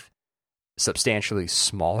have substantially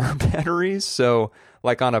smaller batteries. So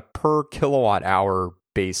like on a per kilowatt hour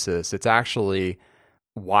basis, it's actually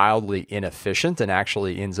wildly inefficient and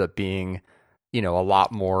actually ends up being, you know, a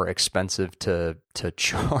lot more expensive to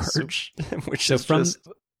charge.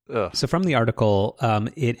 So from the article,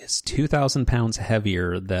 it is 2,000 pounds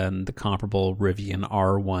heavier than the comparable Rivian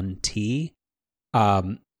R1T,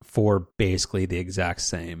 for basically the exact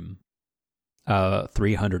same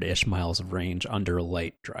 300-ish miles of range under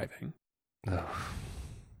light driving.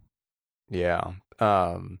 Yeah.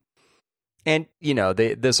 And, you know,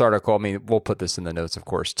 this article, I mean, we'll put this in the notes, of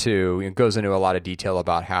course, too. It goes into a lot of detail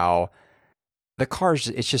about how the car's,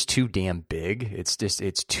 it's just too damn big. It's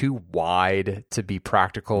too wide to be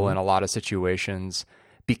practical in a lot of situations.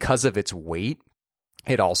 Because of its weight,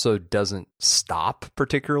 it also doesn't stop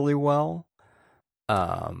particularly well.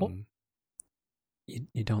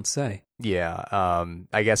 You don't say. Yeah.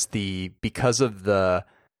 I guess because of the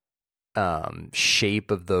shape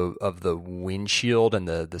of the windshield and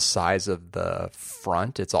the size of the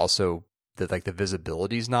front, it's also the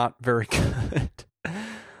visibility's not very good.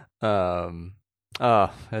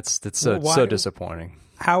 It's so disappointing.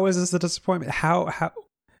 How is this a disappointment? How?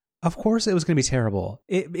 Of course, it was going to be terrible.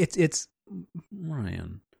 It's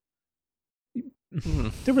Ryan.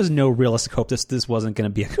 There was no realistic hope this wasn't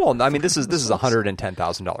going to be. Well, I mean, this is a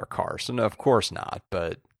 $110,000 car, so no, of course not.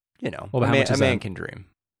 But you know, a man can dream.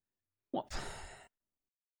 Well,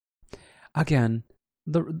 again,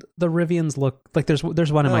 the Rivians look like there's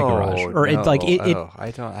one in my garage, or no,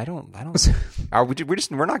 I don't.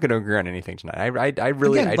 We're not going to agree on anything tonight. I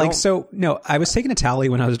really again, don't. So no, I was taking a tally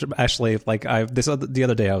when I was actually the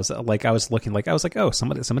other day I was looking oh,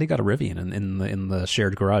 somebody got a Rivian in the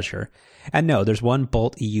shared garage here, and no, there's one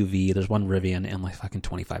Bolt EUV, there's one Rivian, and like fucking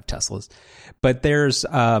 25 Teslas, but there's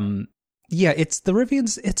it's the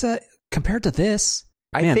Rivians. It's compared to this.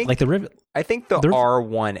 I think the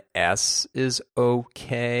R1S is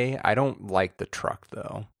okay. I don't like the truck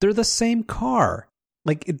though. They're the same car.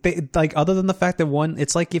 Like other than the fact that one,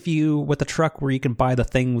 it's like if you with the truck where you can buy the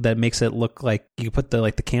thing that makes it look like you put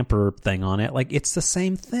the camper thing on it. Like it's the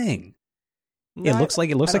same thing. No, it looks like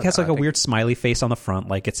it has like a weird smiley face on the front,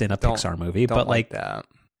 like it's in a Pixar movie. But like that,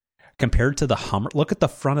 compared to the Hummer, look at the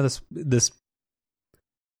front of this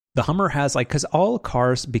the Hummer has like, because all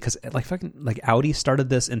cars, because like fucking like Audi started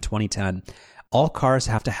this in 2010. All cars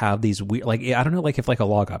have to have these weird, like, I don't know, like if like a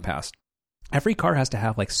law got passed, every car has to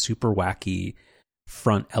have like super wacky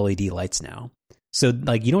front LED lights now. So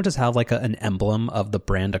like you don't just have like an emblem of the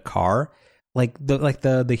brand of car, like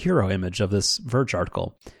the hero image of this Verge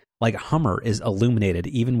article. Like Hummer is illuminated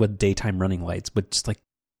even with daytime running lights, but just like,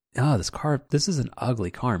 oh, this is an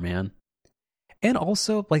ugly car, man. And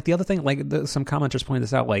also, like the other thing, like some commenters pointed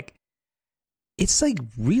this out, like it's like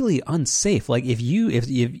really unsafe. Like if you get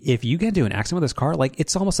into an accident with this car, like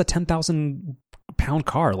it's almost a 10,000 pound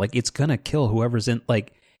car. Like it's gonna kill whoever's in.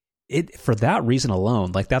 Like it for that reason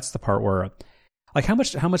alone. Like that's the part where, like how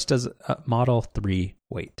much does Model 3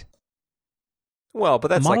 weight? Well, but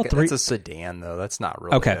that's Model 3, that's a sedan though. That's not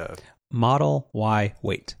really okay. Model Y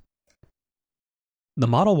weight. The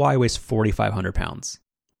Model Y weighs 4,500 pounds.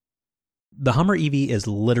 The Hummer EV is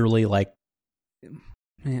literally like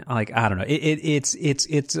I don't know.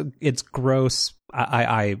 It's gross.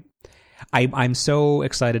 I'm so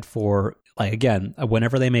excited for, like, again,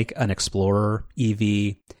 whenever they make an Explorer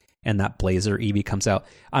EV and that Blazer EV comes out,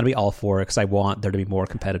 I'd be all for it because I want there to be more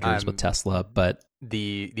competitors with Tesla. But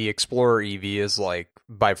the Explorer EV is like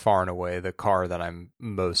by far and away the car that I'm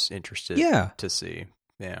most interested to see.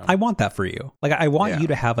 Yeah, I want that for you. Like, I want you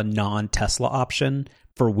to have a non-Tesla option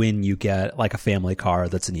for when you get like a family car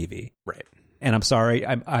that's an EV. Right. And I'm sorry,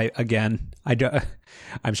 I'm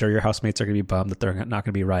sure your housemates are going to be bummed that they're not going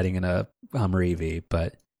to be riding in a Hummer EV,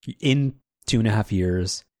 but in 2.5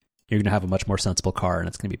 years, you're going to have a much more sensible car, and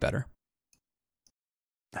it's going to be better.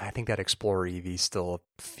 I think that Explorer EV is still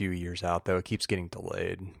a few years out, though. It keeps getting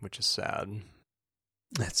delayed, which is sad.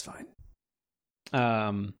 That's fine.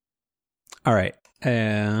 All right,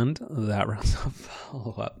 and that rounds up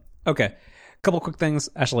follow-up. Okay, a couple quick things.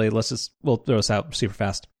 Actually, we'll throw this out super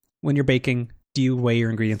fast. When you're baking, do you weigh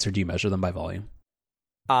your ingredients or do you measure them by volume?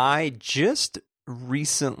 I just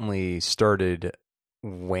recently started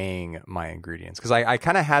weighing my ingredients because I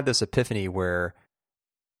kind of had this epiphany where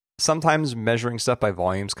sometimes measuring stuff by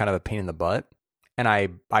volume is kind of a pain in the butt. And I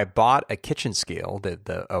bought a kitchen scale,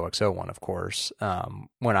 the OXO one, of course,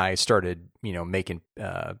 when I started, making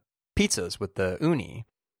pizzas with the Uni.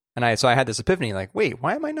 And so I had this epiphany, like, wait,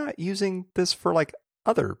 why am I not using this for like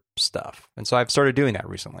other stuff? And so I've started doing that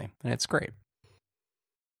recently, and it's great.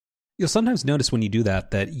 You'll sometimes notice when you do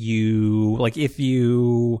that you, like,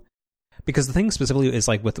 because the thing specifically is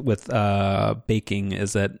like with baking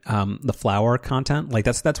is that the flour content, like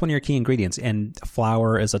that's one of your key ingredients, and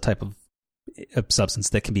flour is a type of substance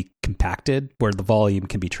that can be compacted where the volume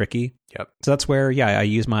can be tricky. Yep. So that's where I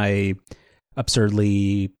use my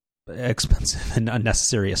absurdly expensive and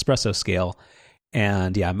unnecessary espresso scale.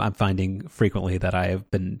 And I'm finding frequently that I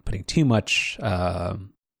have been putting too much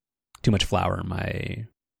flour in my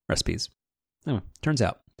recipes. Anyway, turns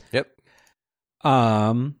out. Yep.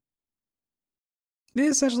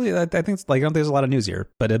 Essentially, I think it's like, I don't think there's a lot of news here,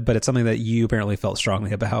 but it's something that you apparently felt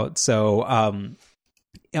strongly about. So,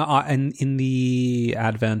 and in the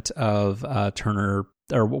advent of Turner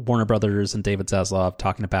or Warner Brothers and David Zaslav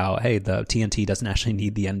talking about, hey, the TNT doesn't actually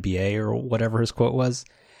need the NBA or whatever his quote was.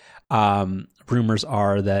 Rumors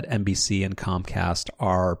are that NBC and Comcast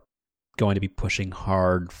are going to be pushing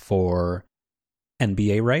hard for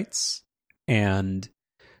NBA rights. And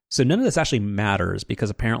so none of this actually matters because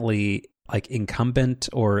apparently like incumbent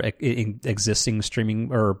or existing streaming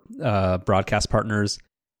or broadcast partners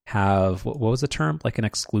have, what was the term? Like an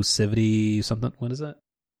exclusivity something? What is it?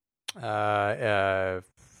 What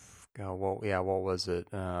was it?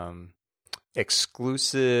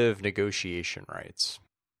 Exclusive negotiation rights.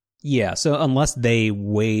 Yeah, so unless they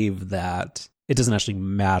waive that, it doesn't actually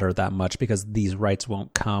matter that much because these rights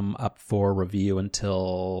won't come up for review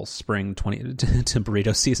until spring to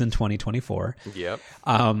burrito season 2024. Yep.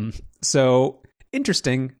 So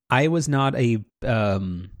interesting. I was not a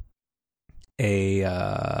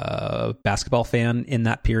basketball fan in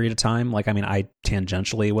that period of time. Like, I mean, I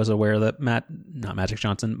tangentially was aware that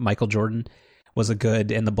Michael Jordan was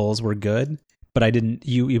good and the Bulls were good. But I didn't.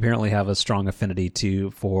 You apparently have a strong affinity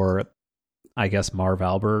for, I guess, Marv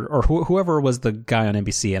Albert or whoever was the guy on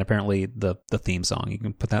NBC, and apparently the theme song. You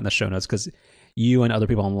can put that in the show notes because you and other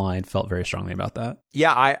people online felt very strongly about that.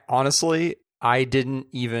 Yeah, I didn't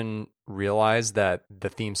even realize that the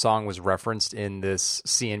theme song was referenced in this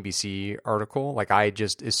CNBC article. Like,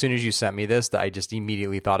 as soon as you sent me this, I just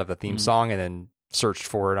immediately thought of the theme song and then searched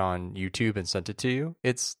for it on YouTube and sent it to you.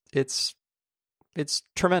 It's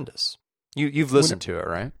tremendous. You've listened to it,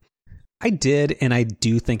 right? I did, and I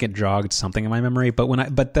do think it jogged something in my memory. But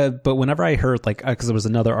whenever I heard, like, because there was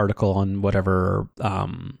another article on whatever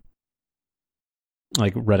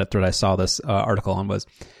like Reddit thread I saw this article on was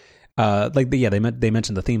they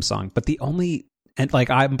mentioned the theme song, but the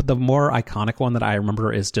more iconic one that I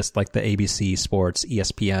remember is just like the ABC Sports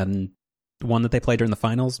ESPN one that they played during the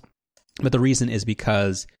finals. But the reason is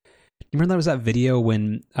because you remember there was that video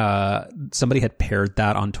when somebody had paired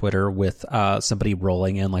that on Twitter with somebody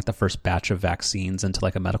rolling in like the first batch of vaccines into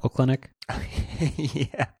like a medical clinic.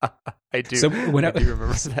 Yeah, I do. So I do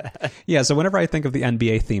remember that. Yeah, so whenever I think of the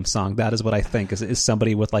NBA theme song, that is what I think is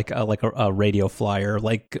somebody with like a radio flyer,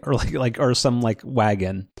 or some like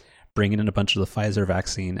wagon bringing in a bunch of the Pfizer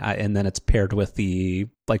vaccine, and then it's paired with the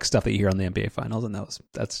like stuff that you hear on the NBA finals, and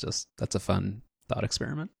that's a fun thought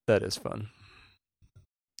experiment. That is fun.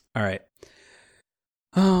 All right.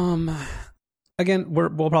 Again, we'll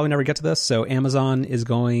probably never get to this. So Amazon is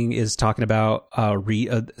talking about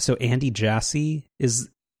so Andy Jassy is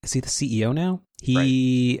he the CEO now?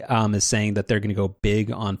 He is saying that they're going to go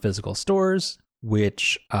big on physical stores,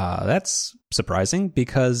 which that's surprising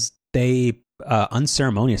because they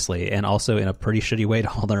unceremoniously and also in a pretty shitty way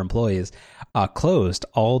to all their employees closed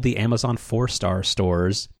all the Amazon 4-star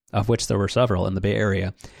stores, of which there were several in the Bay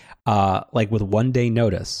Area, like with 1 day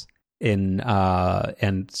notice. And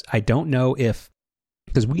I don't know if,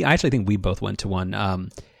 because I actually think we both went to one.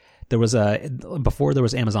 Before there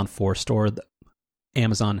was Amazon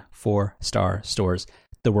 4-star stores,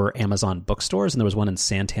 there were Amazon bookstores, and there was one in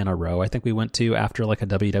Santana Row I think we went to after like a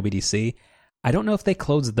WWDC. I don't know if they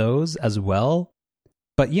closed those as well,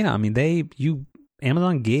 but yeah, I mean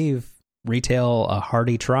Amazon gave retail a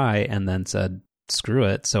hearty try and then said screw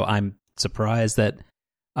it. So I'm surprised that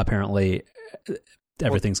apparently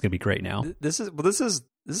everything's going to be great now. This is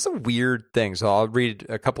a weird thing. So I'll read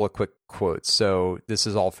a couple of quick quotes. So this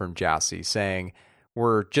is all from Jassy saying,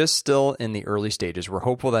 "We're just still in the early stages. We're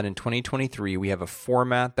hopeful that in 2023 we have a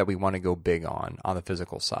format that we want to go big on the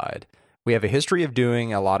physical side. We have a history of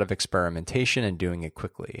doing a lot of experimentation and doing it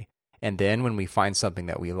quickly. And then when we find something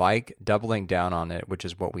that we like, doubling down on it, which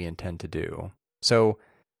is what we intend to do." So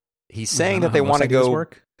he's saying that they want to go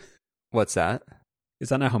work. What's that? Is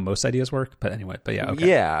that not how most ideas work? But anyway, yeah, okay.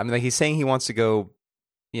 Yeah, I mean, like he's saying he wants to go,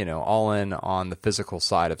 all in on the physical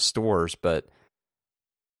side of stores, but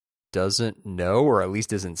doesn't know, or at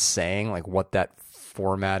least isn't saying like what that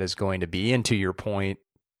format is going to be. And to your point,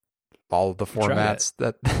 all of the formats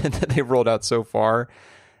that they've rolled out so far,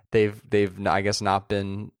 they've I guess not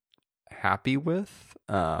been happy with.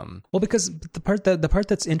 Well, because the part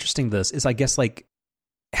that's interesting to this is, I guess, like,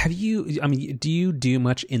 do you do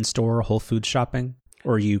much in-store Whole Foods shopping?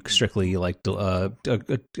 Or are you strictly like drive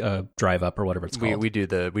up or whatever it's called? We do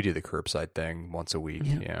the curbside thing once a week.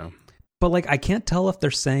 Yeah. But like, I can't tell if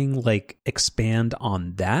they're saying like expand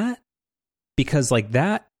on that, because like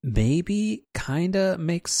that maybe kind of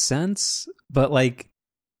makes sense. But like,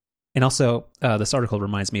 and also this article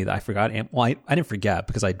reminds me that I forgot. Well, I didn't forget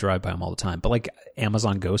because I drive by them all the time. But like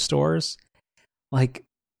Amazon Go stores, like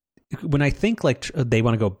when I think like they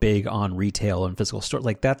want to go big on retail and physical store,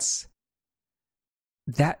 like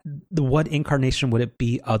what incarnation would it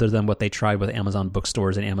be other than what they tried with Amazon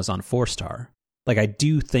bookstores and Amazon 4-star? Like, I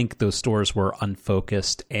do think those stores were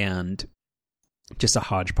unfocused and just a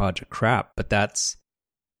hodgepodge of crap, but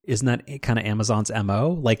isn't that kind of Amazon's MO?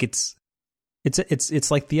 Like it's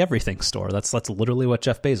like the everything store. That's literally what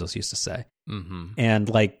Jeff Bezos used to say. Mm-hmm. And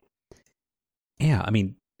like, yeah, I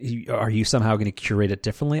mean, are you somehow going to curate it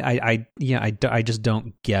differently? I just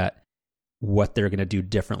don't get what they're going to do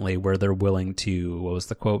differently, where they're willing to, what was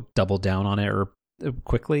the quote, double down on it or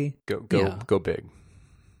quickly go big.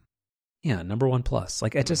 Yeah, number one plus.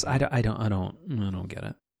 Like, I don't get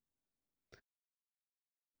it.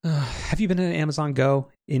 Have you been to Amazon Go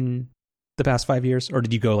in the past 5 years, or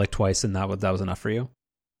did you go like twice and that was enough for you?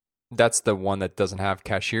 That's the one that doesn't have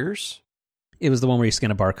cashiers. It was the one where you scan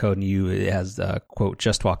a barcode and it has quote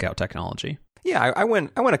just walk out technology. Yeah, I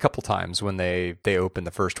went a couple times when they opened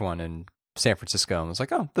the first one in San Francisco, and I was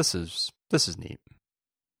like, oh, this is neat.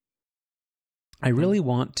 I really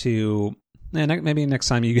want to, and maybe next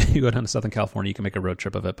time you go down to Southern California, you can make a road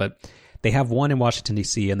trip of it. But they have one in Washington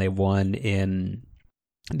D.C. and they have one in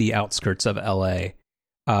the outskirts of L.A.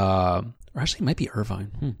 Or actually, it might be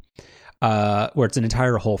Irvine, where it's an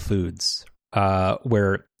entire Whole Foods,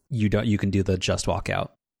 where you can do the just walk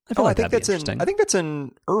out. I think that's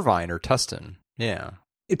in Irvine or Tustin. Yeah.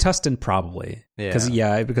 Tustin probably.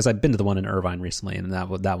 Yeah. Because I've been to the one in Irvine recently, and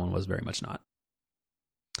that one was very much not.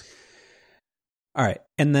 All right.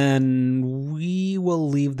 And then we will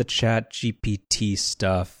leave the ChatGPT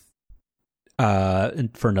stuff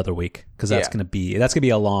for another week, because that's going to be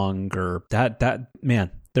a longer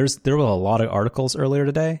man. There were a lot of articles earlier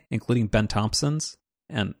today, including Ben Thompson's,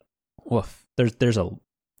 and woof. there's a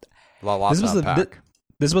lot to unpack.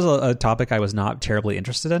 This was a topic I was not terribly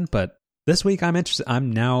interested in, but this week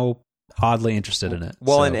I'm now oddly interested in it.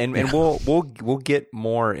 Well, so, and we'll get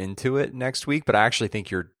more into it next week, but I actually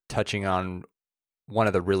think you're touching on one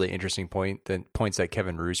of the really interesting points that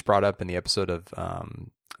Kevin Roos brought up in the episode of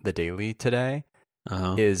The Daily today.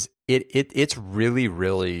 Is it's really,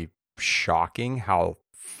 really shocking how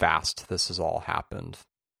fast this has all happened.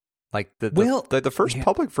 Like the first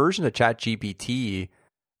public version of ChatGPT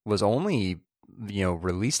was only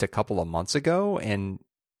released a couple of months ago, and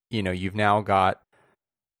you've now got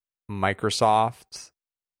Microsoft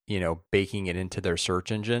baking it into their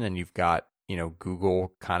search engine, and you've got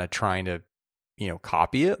Google kind of trying to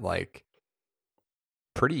copy it. Like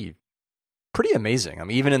pretty amazing. I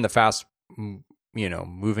mean, even in the fast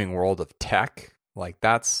moving world of tech, like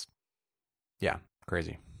that's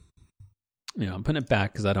crazy. I'm putting it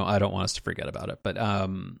back because I don't want us to forget about it. But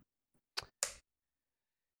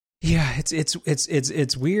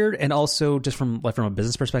it's weird, and also just from a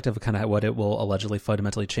business perspective, kind of what it will allegedly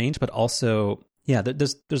fundamentally change. But also,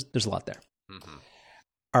 there's a lot there. Mm-hmm.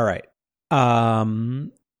 All right,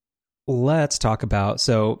 let's talk about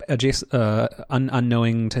Jason.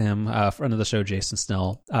 Unknowing to him, friend of the show, Jason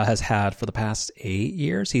Snell, has had for the past 8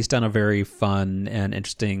 years. He's done a very fun and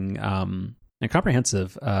interesting and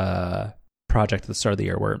comprehensive project at the start of the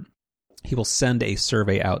year where he will send a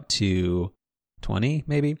survey out to 20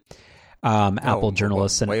 maybe Apple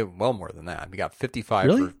journalists. Way more than that. We got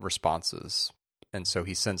 55 responses, and so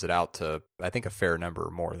he sends it out to, I think, a fair number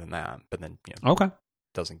more than that, but then okay,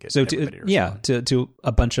 doesn't get so to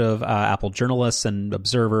a bunch of Apple journalists and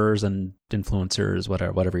observers and influencers,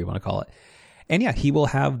 whatever you want to call it. And he will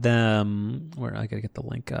have them, where I gotta get the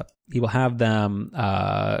link up, he will have them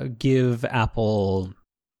give Apple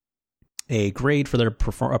a grade for their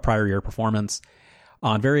prior year performance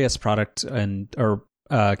on various product or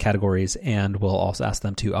categories, and will also ask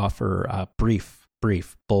them to offer brief,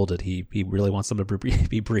 bolded. He really wants them to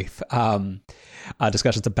be brief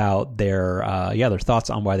discussions about their thoughts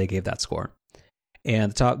on why they gave that score.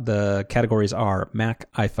 And the categories are Mac,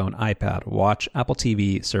 iPhone, iPad, Watch, Apple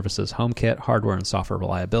TV, services, HomeKit, hardware and software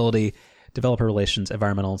reliability, developer relations,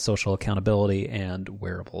 environmental and social accountability, and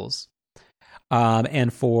wearables.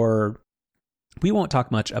 We won't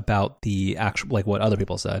talk much about the actual, like what other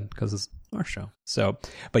people said, because it's our show. So,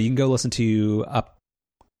 but you can go listen to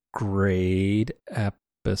Upgrade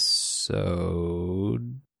episode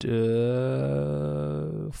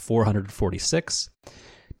 446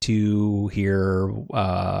 to hear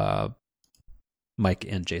Mike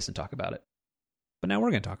and Jason talk about it. But now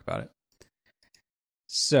we're going to talk about it.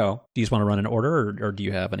 So, do you just want to run in order, or do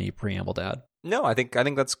you have any preamble to add? No, I think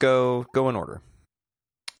let's go in order.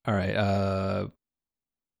 All right.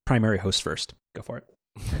 Primary host first. Go for it.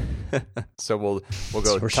 So we'll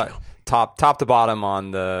go top to bottom on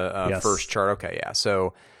the first chart. Okay, yeah.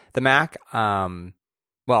 So the Mac.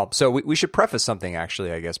 So we should preface something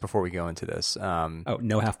actually, I guess, before we go into this.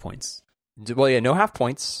 No half points. Well, no half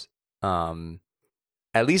points.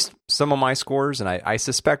 At least some of my scores, and I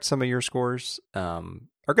suspect some of your scores are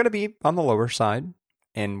going to be on the lower side,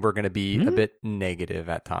 and we're going to be a bit negative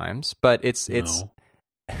at times. But it's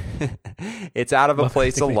it's out of a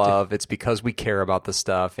place of love. It's because we care about the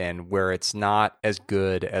stuff, and where it's not as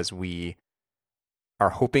good as we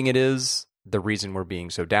are hoping it is, the reason we're being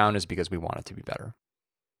so down is because we want it to be better.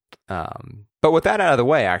 But with that out of the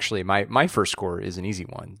way, actually, my first score is an easy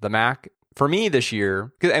one. The Mac, for me this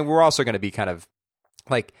year, and we're also going to be kind of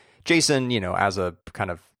like Jason, as a kind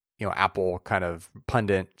of, Apple kind of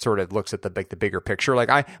pundit, sort of looks at the bigger picture.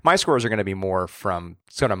 Like my scores are going to be more from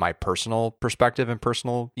sort of my personal perspective and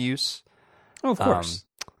personal use. Oh, of course.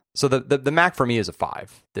 So the Mac for me is a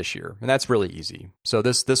 5 this year, and that's really easy. So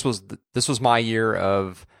this was my year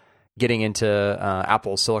of getting into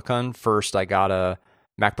Apple Silicon. First, I got a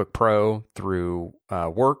MacBook Pro through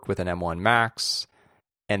work with an M1 Max,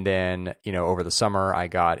 and then over the summer I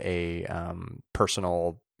got a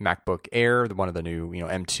personal MacBook Air, one of the new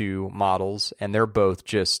M2 models, and they're both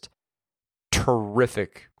just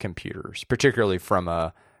terrific computers, particularly from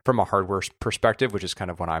a hardware perspective, which is kind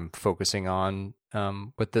of what I'm focusing on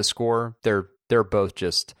with this score. They're both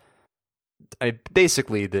just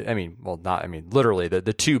literally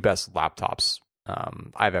the two best laptops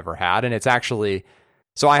I've ever had, and it's actually.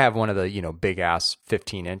 So I have one of the big ass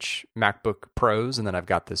 15-inch MacBook Pros, and then I've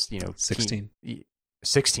got this 16.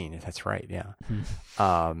 16, that's right, yeah.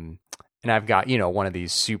 And I've got one of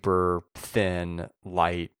these super thin,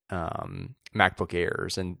 light MacBook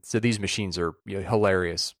Airs, and so these machines are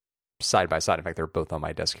hilarious side by side. In fact, they're both on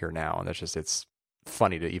my desk here now, and it's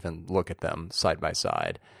funny to even look at them side by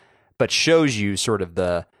side. but shows you sort of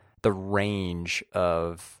the range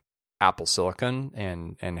of Apple Silicon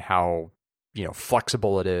and how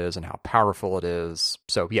flexible it is and how powerful it is.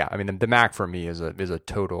 So yeah, I mean the Mac for me is a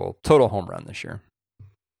total home run this year.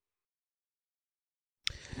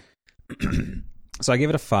 So I gave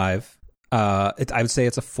it a 5. I would say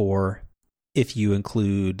it's a 4 if you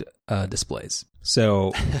include displays.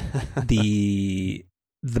 So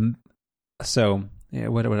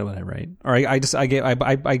what did I write? Or I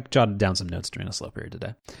jotted down some notes during a slow period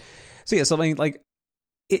today. So yeah, something like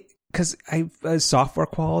it, because software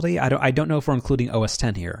quality. I don't know if we're including OS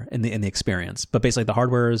X here in the experience, but basically the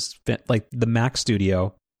hardware is like the Mac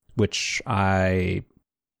Studio, which because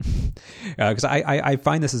I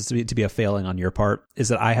find this is to be a failing on your part, is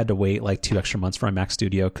that I had to wait like 2 extra months for my Mac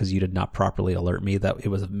Studio because you did not properly alert me that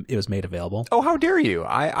it was made available. Oh, how dare you!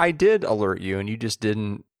 I did alert you, and you just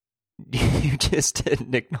didn't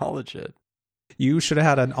acknowledge it. You should have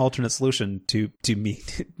had an alternate solution to me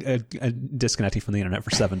disconnecting from the internet for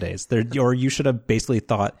 7 days. Or you should have basically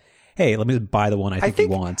thought, hey, let me just buy the one I think he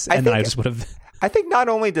wants, and then I just would have. I think not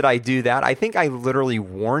only did I do that, I think I literally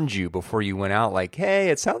warned you before you went out, like, hey,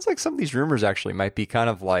 it sounds like some of these rumors actually might be kind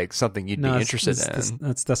of like something you'd be interested in.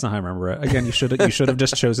 That's not how I remember it. Again, you should have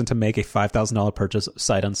just chosen to make a $5,000 purchase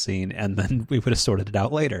sight unseen, and then we would have sorted it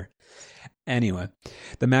out later. Anyway,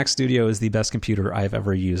 the Mac Studio is the best computer I've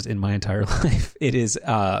ever used in my entire life. It is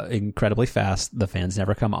incredibly fast. The fans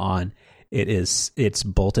never come on. It's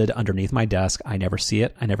bolted underneath my desk. I never see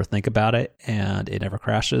it. I never think about it, and it never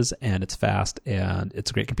crashes, and it's fast, and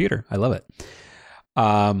it's a great computer. I love it.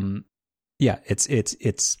 Yeah,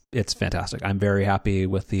 it's fantastic. I'm very happy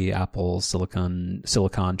with the Apple Silicon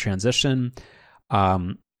transition.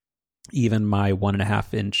 Even my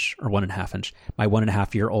 1.5 inch, my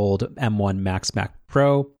 1.5-year-old M1 Max Mac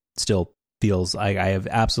Pro still feels I have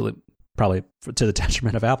absolutely, probably to the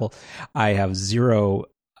detriment of Apple, I have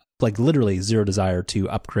literally zero desire to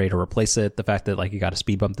upgrade or replace it. The fact that like you got a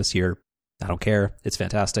speed bump this year, I don't care. It's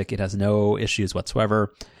fantastic. It has no issues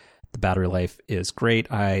whatsoever. The battery life is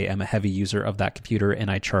great. I am a heavy user of that computer,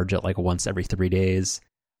 and I charge it like once every 3 days.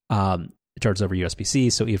 It charges over USB-C,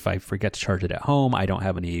 so if I forget to charge it at home, I don't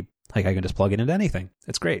have any, like I can just plug it into anything.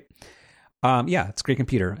 It's great. Yeah, it's a great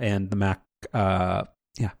computer, and the Mac, yeah,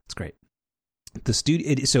 it's great. The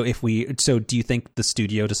studio. So do you think the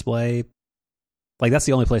Studio display, like that's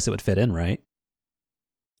the only place it would fit in, right?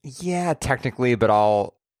 Yeah, technically, but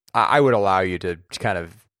I would allow you to kind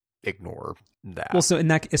of ignore that. Well, so in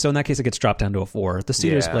that case, it gets dropped down to a 4. The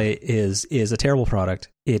Studio display is a terrible product.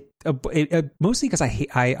 It mostly because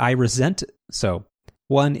I resent. So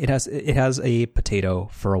one, it has a potato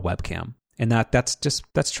for a webcam, and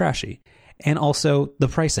that's trashy. And also the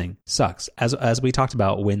pricing sucks. As we talked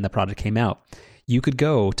about when the product came out, you could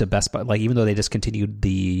go to Best Buy, like even though they discontinued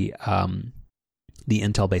the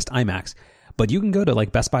Intel based iMacs, but you can go to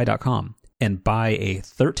like bestbuy.com and buy a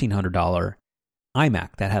 $1,300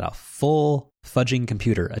 iMac that had a full fudging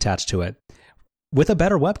computer attached to it with a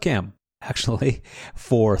better webcam, actually,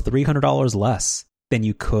 for $300 less than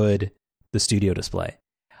you could the Studio display.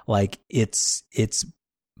 Like it's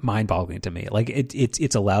mind-boggling to me. Like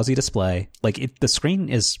it's a lousy display. Like the screen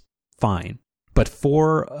is fine, but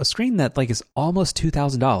for a screen that like is almost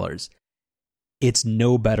 $2,000, it's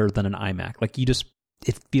no better than an iMac. Like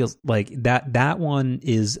it feels like that one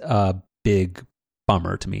is a big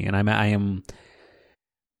bummer to me. And I am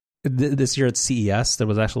this year at CES, there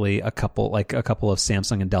was actually a couple of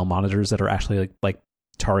Samsung and Dell monitors that are actually like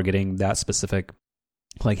targeting that specific,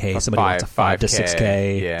 like, hey, somebody wants a 5 to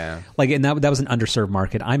 6K. Yeah. Like, and that was an underserved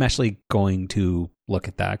market. I'm actually going to look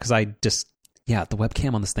at that because the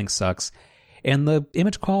webcam on this thing sucks. And the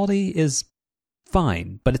image quality is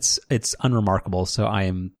fine, but it's unremarkable. So I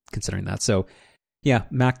am considering that. So yeah,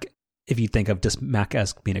 Mac, if you think of just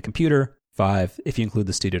Mac-esque being a computer, 5. If you include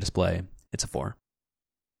the Studio display, it's a 4.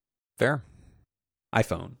 Fair.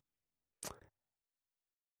 iPhone.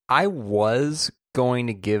 I was going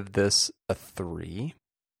to give this a 3,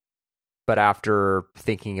 but after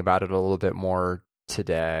thinking about it a little bit more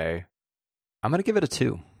today, I'm going to give it a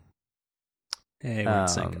 2. Hey, we're in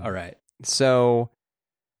sync. All right. So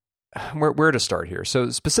where to start here? So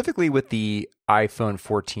specifically with the iPhone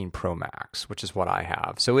 14 Pro Max, which is what I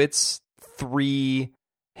have. So its 3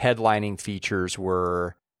 headlining features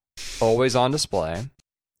were always on display,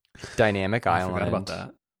 dynamic island, forgot about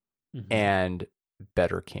that. Mm-hmm. and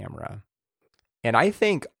better camera. And I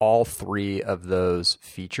think all 3 of those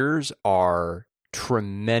features are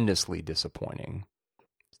tremendously disappointing.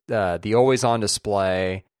 The always on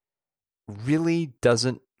display really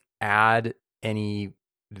doesn't add any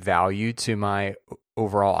value to my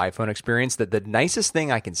overall iPhone experience. That the nicest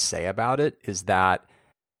thing I can say about it is that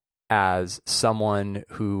as someone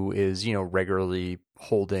who is, regularly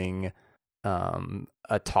holding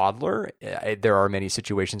a toddler, there are many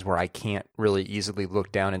situations where I can't really easily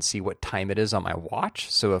look down and see what time it is on my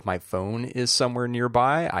watch. So if my phone is somewhere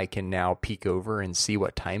nearby, I can now peek over and see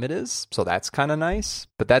what time it is. So that's kind of nice.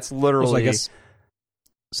 But that's literally...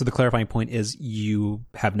 So the clarifying point is you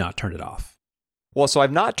have not turned it off. Well, so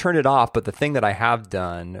I've not turned it off, but the thing that I have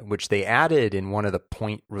done, which they added in one of the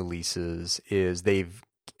point releases, is they've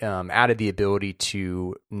added the ability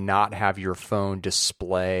to not have your phone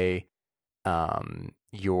display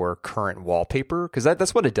your current wallpaper, because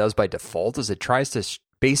that's what it does by default. Is it tries to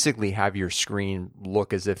basically have your screen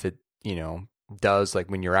look as if it does like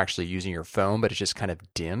when you're actually using your phone, but it's just kind of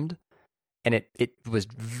dimmed, and it was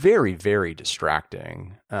very, very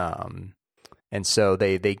distracting. And so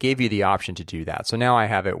they gave you the option to do that. So now I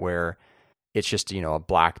have it where it's just a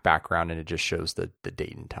black background and it just shows the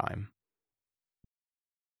date and time.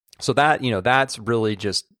 So that that's really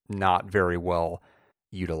just not very well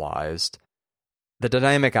utilized. The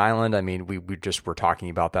dynamic island, I mean, we just were talking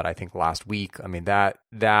about that, I think, last week. I mean, that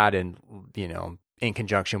and, in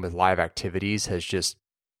conjunction with live activities has just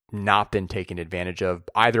not been taken advantage of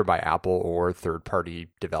either by Apple or third-party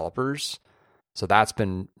developers. So that's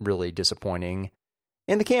been really disappointing.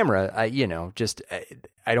 And the camera, I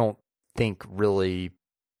don't think really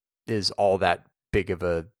is all that big of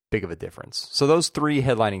a difference. So those three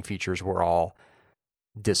headlining features were all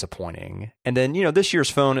disappointing. And then, this year's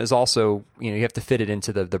phone is also, you have to fit it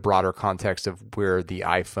into the broader context of where the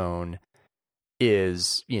iPhone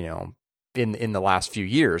is, in the last few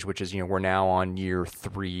years, which is, we're now on year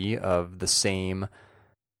 3 of the same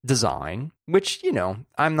design, which,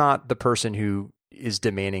 I'm not the person who is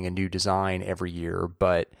demanding a new design every year,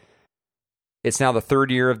 but it's now the 3rd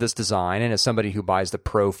year of this design. And as somebody who buys the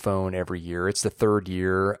Pro phone every year, it's the 3rd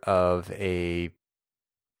year of a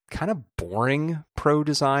kind of boring Pro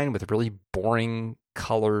design with really boring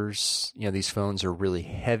colors. These phones are really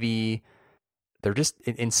heavy. They're just,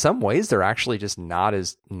 in some ways, they're actually just not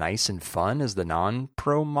as nice and fun as the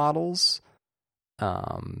non-Pro models.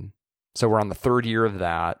 So we're on the 3rd year of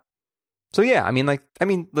that. So yeah, the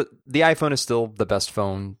iPhone is still the best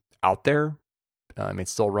phone out there. It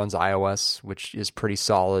still runs iOS, which is pretty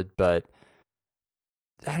solid, but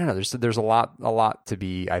I don't know. There's a lot to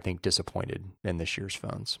be, I think, disappointed in this year's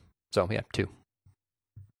phones. So yeah, 2.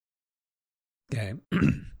 Okay,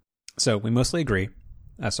 so we mostly agree.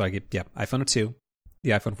 So I get iPhone 2.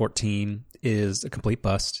 The iPhone 14 is a complete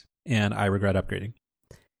bust, and I regret upgrading.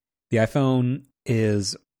 The iPhone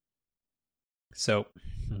is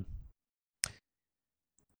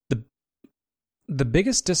the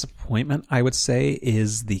biggest disappointment, I would say,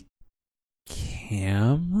 is the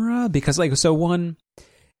camera, because one,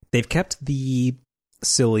 they've kept the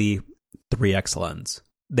silly 3x lens.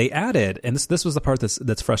 They added, and this was the part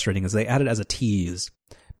that's frustrating, is they added as a tease,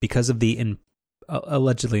 because of the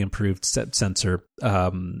allegedly improved sensor,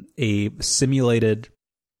 a simulated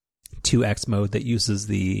 2x mode that uses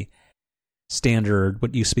the standard,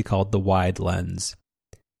 what used to be called the wide lens.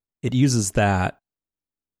 It uses that,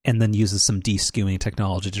 and then uses some de-skewing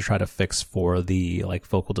technology to try to fix for the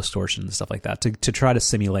focal distortion and stuff like that, to try to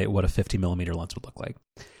simulate what a 50 millimeter lens would look like.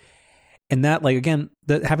 And that, again,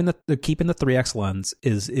 having keeping the 3x lens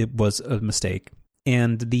was a mistake.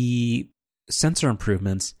 And the sensor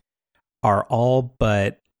improvements are all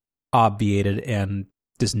but obviated and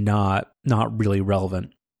just not really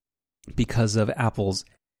relevant because of Apple's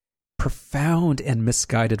profound and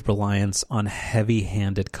misguided reliance on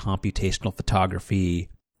heavy-handed computational photography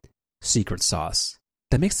secret sauce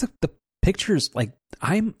that makes the pictures,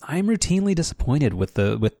 I'm routinely disappointed with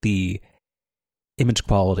the image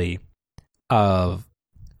quality of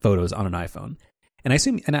photos on an iPhone. And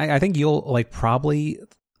I think you'll probably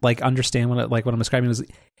understand what I'm describing is,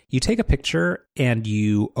 you take a picture and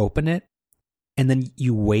you open it and then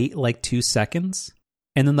you wait 2 seconds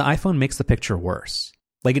and then the iPhone makes the picture worse.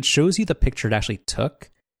 It shows you the picture it actually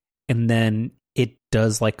took, and then it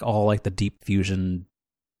does all the deep fusion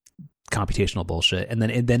computational bullshit, and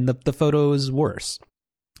then the photo is worse.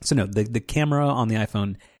 So no, the camera on the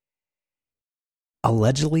iPhone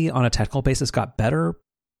allegedly on a technical basis got better,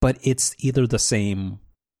 but it's either the same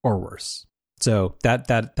or worse. So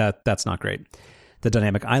that's not great. The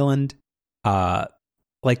dynamic island,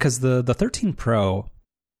 because the 13 Pro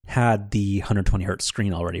had the 120 hertz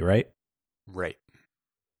screen already, right? Right.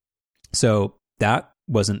 So that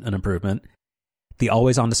wasn't an improvement. The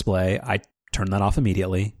always on display, I turned that off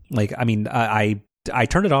immediately. I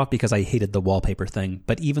turned it off because I hated the wallpaper thing,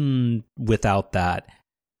 but even without that,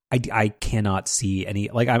 I cannot see any,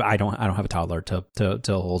 like, I don't have a toddler to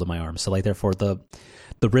hold in my arms. So like, therefore the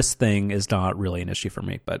wrist thing is not really an issue for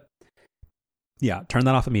me. But yeah, turn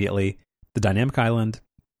that off immediately. The dynamic island,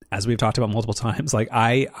 as we've talked about multiple times, like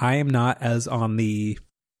I am not as on the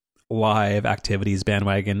live activities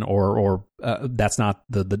bandwagon, or that's not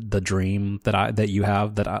the dream that you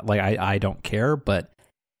have, that I don't care. But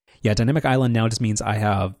yeah, dynamic island now just means I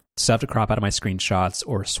have stuff to crop out of my screenshots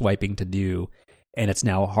or swiping to do, and it's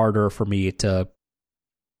now harder for me to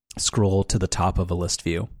scroll to the top of a list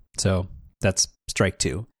view. So that's strike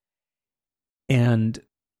 2. And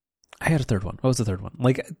I had a third one. What was the third one?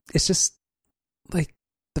 Like, it's just like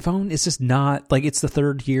the phone is just not, like, it's the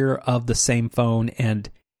third year of the same phone, and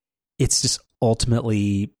it's just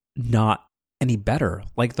ultimately not any better.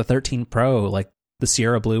 Like the 13 Pro, like the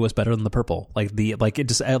Sierra Blue was better than the purple.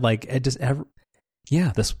 This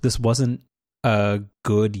wasn't a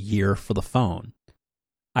good year for the phone.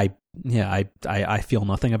 I feel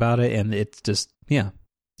nothing about it, and it's just 2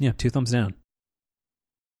 thumbs down.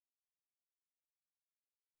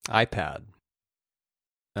 iPad.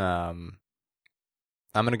 I'm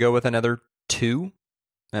going to go with another 2,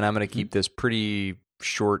 and I'm going to keep this pretty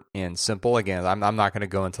short and simple. Again, I'm not going to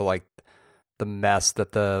go into like the mess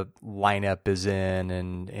that the lineup is in,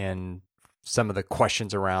 and some of the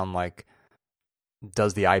questions around, like,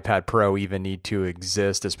 does the iPad Pro even need to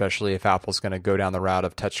exist, especially if Apple's going to go down the route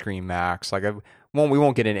of touchscreen Macs. Like, we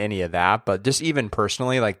won't get into any of that, but just even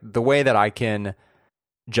personally, like, the way that I can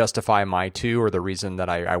justify my 2, or the reason that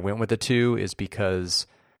I went with the 2, is because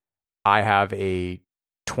I have a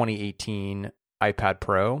 2018 iPad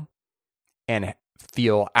Pro and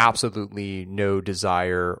feel absolutely no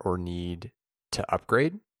desire or need to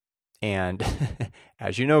upgrade. And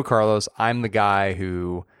as you know, Carlos, I'm the guy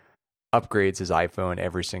who upgrades his iPhone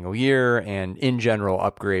every single year, and in general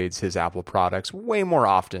upgrades his Apple products way more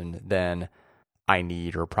often than I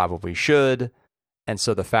need or probably should. And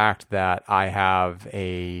so the fact that I have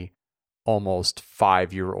a almost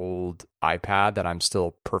 5-year-old iPad that I'm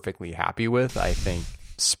still perfectly happy with, I think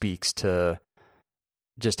speaks to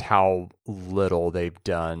just how little they've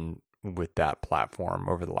done with that platform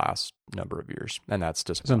over the last number of years. And that's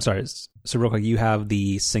just... So I'm sorry. So real quick, you have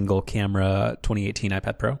the single camera 2018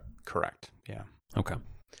 iPad Pro? Correct. Yeah. Okay.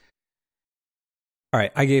 All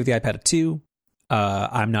right. I gave the iPad a 2.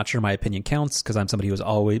 I'm not sure my opinion counts, because I'm somebody who's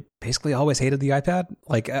always hated the iPad.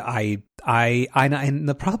 Like, and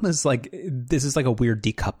the problem is, like, this is like a weird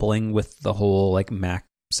decoupling with the whole like Mac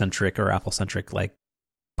centric or Apple centric like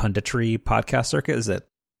punditry podcast circuit, is that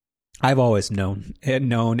I've always known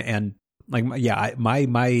and like,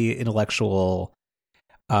 my intellectual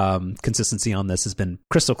consistency on this has been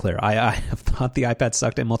crystal clear. I have thought the iPad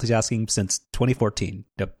sucked at multitasking since 2014.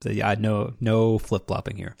 No flip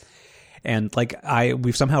flopping here. And like,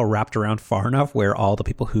 we've somehow wrapped around far enough where all the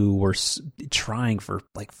people who were trying for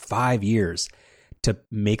like 5 years to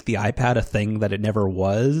make the iPad a thing that it never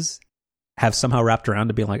was have somehow wrapped around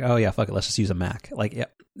to being like, oh yeah, fuck it, let's just use a Mac. Like, yeah,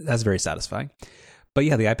 that's very satisfying. But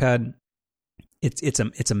yeah, the iPad,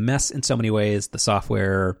 it's a mess in so many ways. The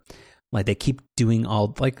software, like, they keep doing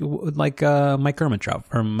all like Mike Ehrmantraut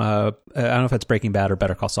from I don't know if it's Breaking Bad or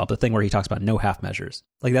Better Call Saul, the thing where he talks about no half measures.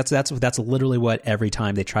 Like, that's literally what, every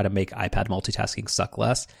time they try to make iPad multitasking suck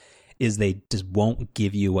less, is they just won't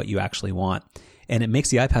give you what you actually want. And it makes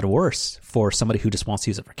the iPad worse for somebody who just wants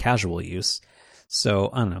to use it for casual use. So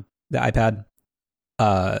I don't know. The iPad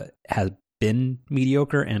has been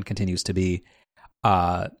mediocre and continues to be.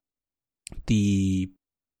 The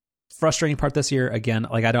frustrating part this year, again,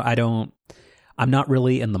 like, I'm not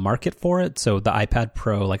really in the market for it. So the iPad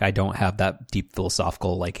Pro, like, I don't have that deep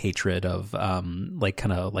philosophical like hatred of like,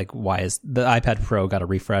 kind of like, why is the iPad Pro got a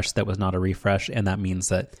refresh that was not a refresh, and that means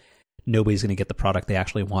that nobody's going to get the product they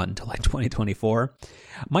actually want until like 2024.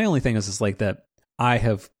 My only thing is like that I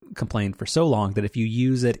have complained for so long that if you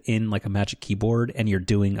use it in like a Magic Keyboard and you're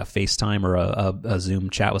doing a FaceTime or a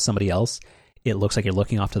Zoom chat with somebody else, it looks like you're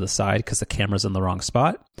looking off to the side because the camera's in the wrong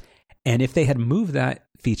spot. And if they had moved that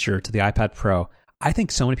feature to the iPad Pro, I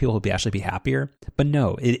think so many people would actually be happier. But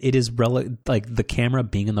no, it is like, the camera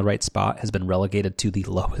being in the right spot has been relegated to the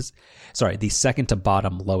second to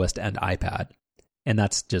bottom lowest end iPad. And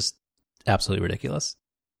that's just absolutely ridiculous.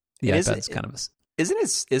 The iPad's kind of...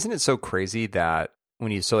 Isn't it so crazy that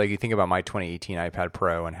when you think about my 2018 iPad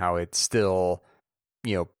Pro and how it still,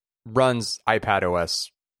 runs iPad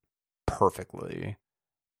OS perfectly.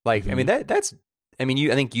 Like, mm-hmm. I mean,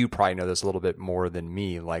 I think you probably know this a little bit more than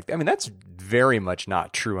me. Like, I mean, that's very much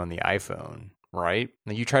not true on the iPhone. right?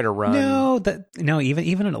 Like you try to run. No,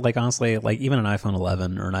 even like honestly, like even an iPhone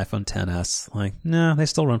 11 or an iPhone 10s, like no, they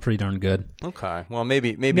still run pretty darn good. Okay, well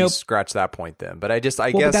maybe scratch that point then. But I guess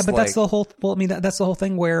that's the whole. Well, I mean that's the whole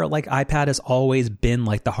thing where like iPad has always been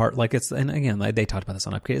like the hard, like it's, and again like they talked about this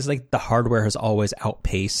on Upgrade. It's like the hardware has always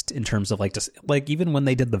outpaced in terms of like just like even when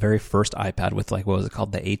they did the very first iPad with like what was it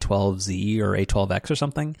called, the A12Z or A12X or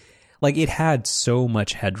something. Like it had so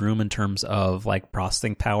much headroom in terms of like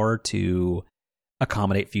processing power to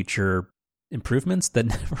accommodate future improvements that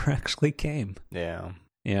never actually came. Yeah,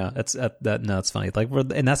 that's that. No, it's funny. Like,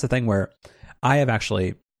 and that's the thing where I have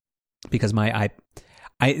actually, because I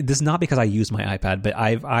this is not because I use my iPad, but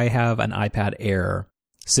I have an iPad Air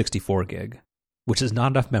 64 gig, which is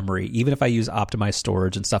not enough memory, even if I use optimized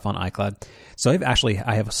storage and stuff on iCloud. So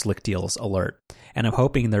I have a Slick Deals alert. And I'm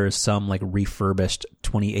hoping there is some like refurbished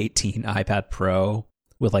 2018 iPad Pro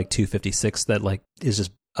with like 256 that like is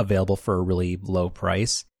just available for a really low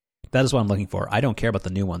price. That is what I'm looking for. I don't care about the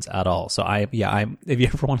new ones at all. So if you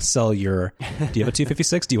ever want to sell do you have a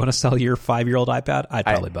 256? Do you want to sell your 5-year-old iPad? I'd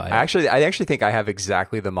probably buy it. I actually think I have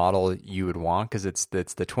exactly the model you would want because it's the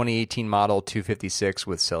 2018 model 256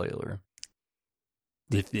 with cellular.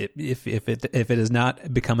 If it has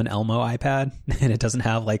not become an Elmo iPad and it doesn't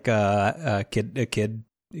have like a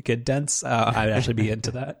kid dents, I'd actually be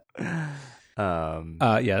into that.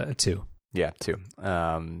 2. Yeah, 2.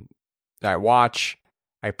 All right, watch.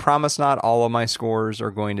 I promise not all of my scores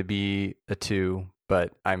are going to be a 2,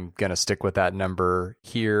 but I'm gonna stick with that number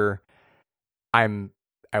here. I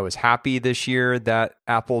was happy this year that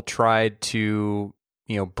Apple tried to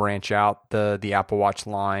branch out the Apple Watch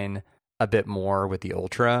line a bit more with the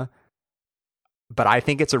Ultra, but I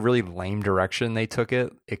think it's a really lame direction they took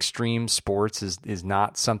it. Extreme sports is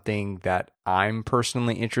not something that I'm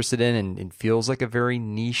personally interested in, and feels like a very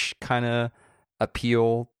niche kind of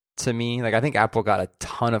appeal to me. Like I think Apple got a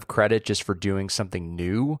ton of credit just for doing something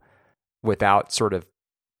new without sort of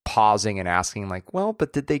pausing and asking like, well,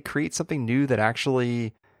 but did they create something new that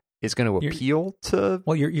actually is going to appeal to?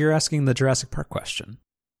 Well, you're asking the Jurassic Park question.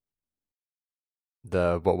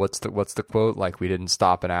 What's the quote? Like we didn't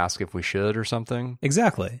stop and ask if we should or something.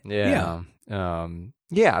 Exactly. Yeah.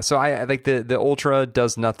 So I like the Ultra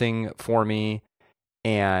does nothing for me,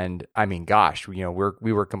 and I mean, gosh, we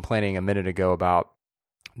were complaining a minute ago about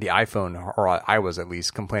the iPhone, or I was at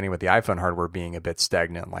least complaining with the iPhone hardware being a bit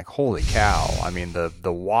stagnant. Like holy cow! I mean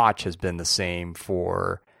the watch has been the same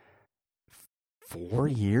for 4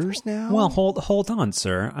 years now? Well, hold on,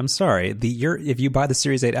 sir. I'm sorry. If you buy the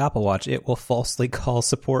Series 8 Apple Watch, it will falsely call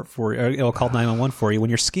support for you. It will call 911 for you when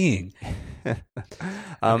you're skiing. You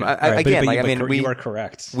are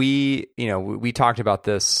correct. We talked about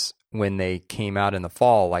this when they came out in the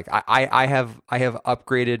fall. Like I have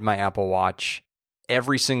upgraded my Apple Watch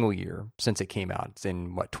every single year since it came out. It's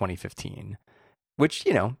in 2015. Which,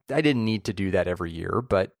 I didn't need to do that every year,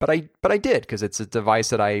 but I did because it's a device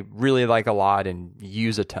that I really like a lot and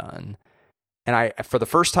use a ton. And I, for the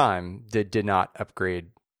first time, did not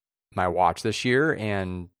upgrade my watch this year,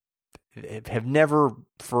 and have never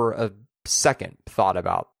for a second thought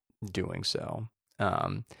about doing so.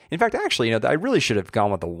 In fact, actually, I really should have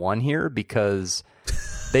gone with the One here because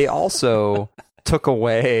they also took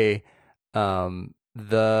away your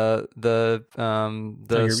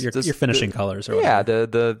finishing colors, or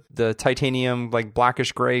the titanium like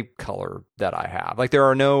blackish gray color that I have. Like there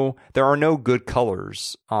are no good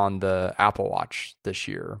colors on the Apple Watch this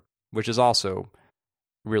year, which is also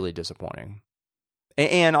really disappointing.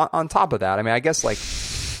 And on top of that, I mean, I guess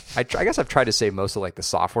I've tried to save most of like the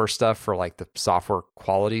software stuff for like the software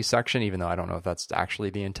quality section, even though I don't know if that's actually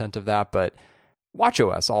the intent of that. But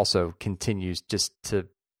watchOS also continues just to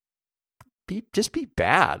be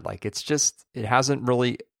bad. Like it hasn't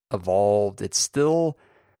really evolved. It still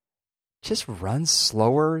just runs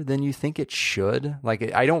slower than you think it should.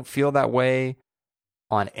 Like I don't feel that way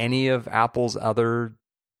on any of Apple's other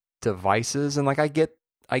devices. And like I get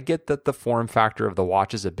that the form factor of the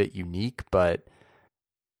watch is a bit unique, but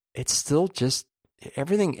it's still just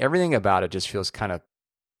everything about it just feels kind of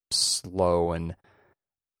slow and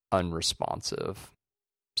unresponsive.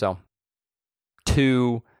 So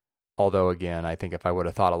 2. Although, again, I think if I would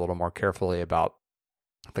have thought a little more carefully about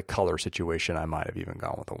the color situation, I might have even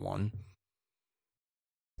gone with a 1.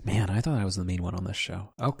 Man, I thought I was the mean one on this show.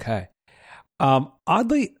 Okay.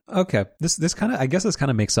 Oddly, okay. This kind of, I guess this kind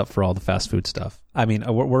of makes up for all the fast food stuff. I mean,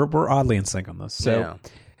 we're oddly in sync on this. So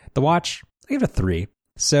The watch, I give it a 3.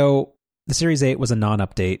 So the Series 8 was a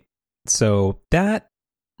non-update. So that,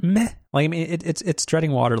 meh. Like, I mean, it's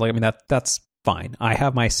treading water. Like, I mean, that's fine. I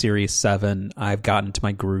have my Series 7. I've gotten to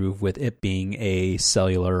my groove with it being a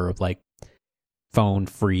cellular, like, phone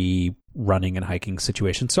free running and hiking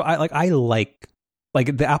situation. So I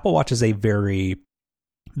like the Apple Watch is a very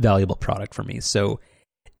valuable product for me. So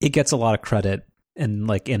it gets a lot of credit and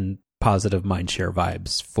like in positive mindshare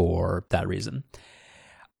vibes for that reason.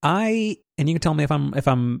 And you can tell me if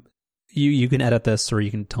I'm you can edit this or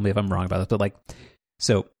you can tell me if I'm wrong about this, but like,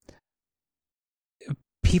 so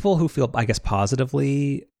people who feel, I guess,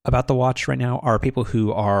 positively about the watch right now are people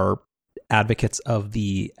who are advocates of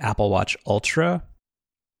the Apple Watch Ultra,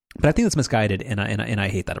 but I think that's misguided, and I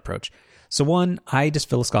hate that approach. So one, I just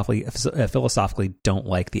philosophically don't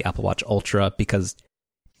like the Apple Watch Ultra because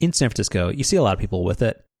in San Francisco you see a lot of people with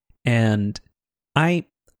it, and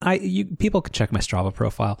people can check my Strava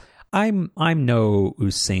profile. I'm no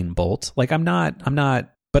Usain Bolt. Like I'm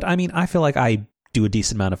not, but I mean, I feel like I do a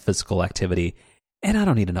decent amount of physical activity and I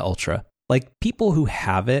don't need an Ultra. Like people who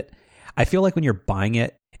have it, I feel like when you're buying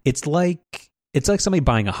it, it's like somebody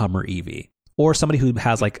buying a Hummer EV or somebody who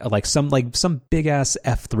has like some big ass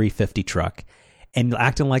F-350 truck and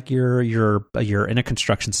acting like you're in a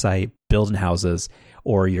construction site building houses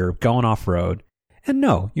or you're going off road. And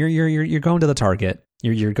no, you're going to the Target,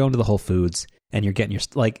 you're going to the Whole Foods, and you're getting your,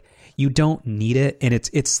 like, you don't need it. And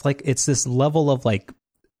it's like, it's this level of like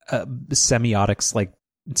semiotics, like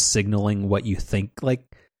signaling what you think. Like,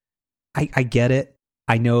 I get it.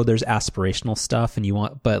 I know there's aspirational stuff and you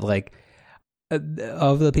want, but like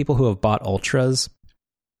of the people who have bought Ultras,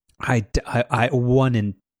 I 1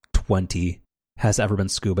 in 20 has ever been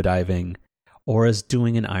scuba diving or is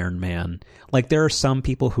doing an Ironman. Like there are some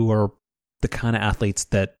people who are the kind of athletes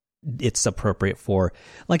that it's appropriate for.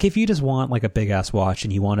 Like if you just want like a big ass watch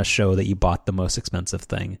and you want to show that you bought the most expensive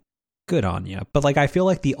thing, good on you. But like I feel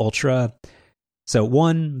like the Ultra, so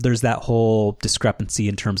one, there's that whole discrepancy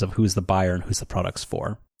in terms of who's the buyer and who's the product's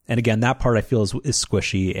for. And again, that part I feel is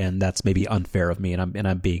squishy, and that's maybe unfair of me, and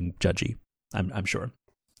I'm being judgy, I'm sure.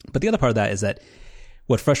 But the other part of that is that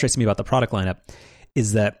what frustrates me about the product lineup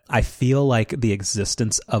is that I feel like the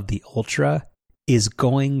existence of the Ultra is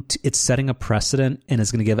it's setting a precedent and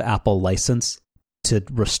is going to give Apple license to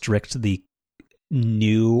restrict the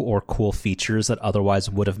new or cool features that otherwise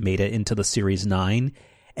would have made it into the Series 9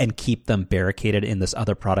 and keep them barricaded in this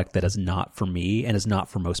other product that is not for me and is not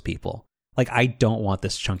for most people. Like, I don't want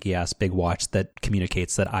this chunky ass big watch that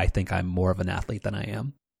communicates that I think I'm more of an athlete than I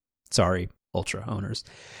am. Sorry, Ultra owners.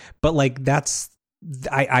 But like,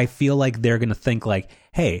 I feel like they're going to think like,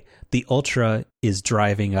 hey, the Ultra is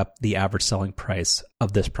driving up the average selling price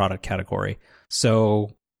of this product category.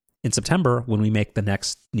 So in September, when we make the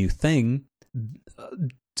next new thing,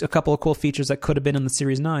 a couple of cool features that could have been in the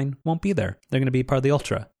Series 9 won't be there. They're going to be part of the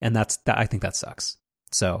Ultra. And I think that sucks.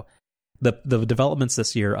 So the developments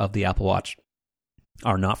this year of the Apple Watch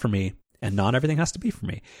are not for me, and not everything has to be for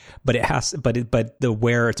me. But it has, but the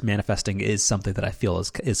where it's manifesting is something that I feel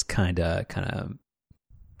is kind of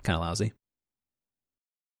lousy.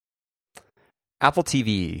 Apple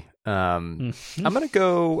TV. I'm gonna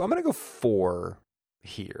go 4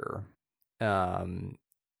 here.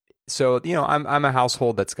 So I'm a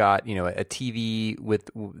household that's got a TV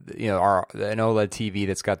with an OLED TV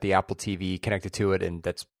that's got the Apple TV connected to it, and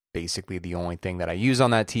that's basically the only thing that I use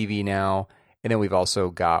on that TV now. And then we've also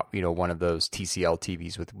got one of those TCL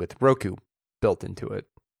TVs with Roku built into it,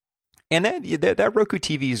 and that Roku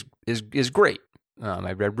TV is great.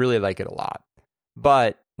 I really like it a lot.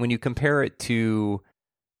 But when you compare it to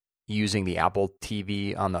using the Apple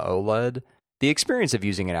TV on the OLED, the experience of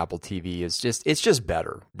using an Apple TV is just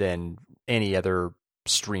better than any other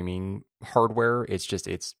streaming hardware.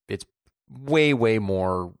 It's way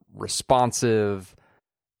more responsive.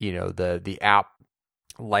 The app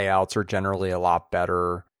layouts are generally a lot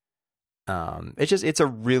better. It's a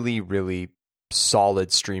really, really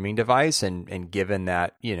solid streaming device, and given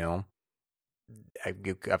that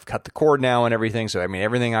I've cut the cord now and everything. So, I mean,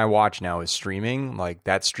 everything I watch now is streaming. Like,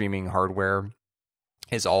 that streaming hardware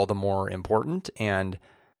is all the more important. And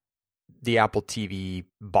the Apple TV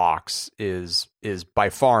box is by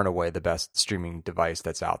far and away the best streaming device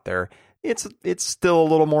that's out there. It's still a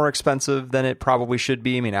little more expensive than it probably should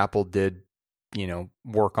be. I mean, Apple did,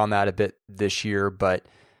 work on that a bit this year, but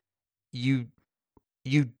you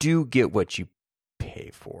do get what you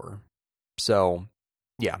pay for. So,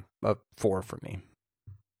 yeah, a 4 for me.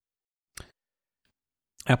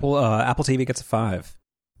 Apple TV gets a 5.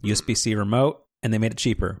 USB-C remote, and they made it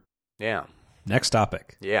cheaper. Yeah. Next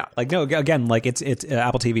topic. Yeah. Like, no, again, like it's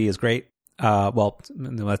Apple TV is great. Well,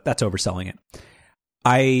 that's overselling it.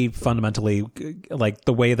 I fundamentally like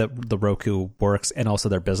the way that the Roku works, and also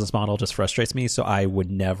their business model just frustrates me. So I would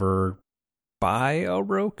never buy a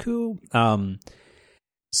Roku.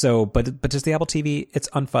 So, but just the Apple TV, it's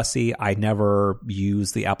unfussy. I never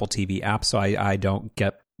use the Apple TV app, so I don't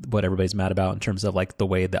get what everybody's mad about in terms of like the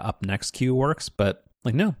way the up next queue works. But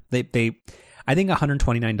like, no, they I think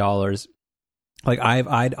 $129. Like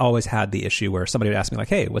I'd always had the issue where somebody would ask me like,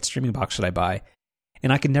 hey, what streaming box should I buy?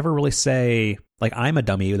 And I could never really say, like, I'm a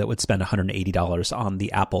dummy that would spend $180 on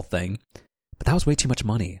the Apple thing, but that was way too much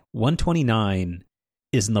money. $129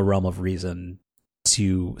 is in the realm of reason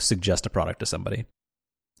to suggest a product to somebody,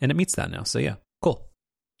 and it meets that now. So yeah, cool.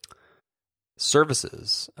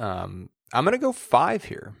 Services. I'm going to go 5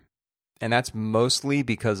 here, and that's mostly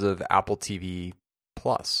because of Apple TV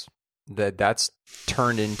Plus. That's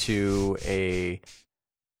turned into a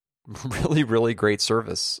really, really great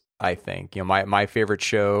service, I think. You know, my favorite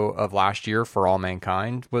show of last year, For All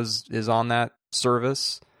Mankind, is on that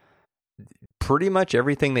service. Pretty much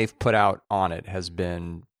everything they've put out on it has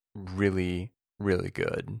been really, really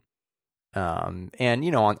good. And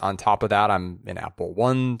you know, on top of that, I'm an Apple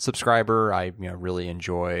One subscriber. I really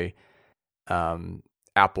enjoy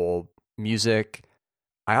Apple Music.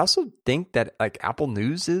 I also think that like Apple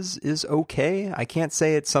News is okay. I can't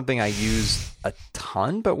say it's something I use a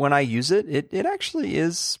ton, but when I use it, it actually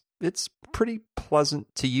is. It's pretty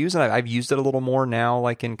pleasant to use, and I've used it a little more now,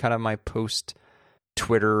 like in kind of my post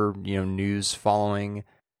Twitter, news following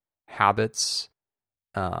habits.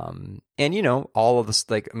 And all of this,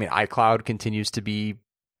 like, I mean, iCloud continues to be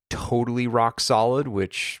totally rock solid,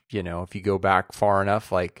 which, if you go back far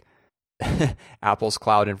enough, like Apple's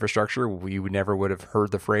cloud infrastructure, we never would have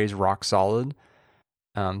heard the phrase rock solid.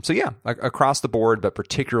 So yeah, across the board, but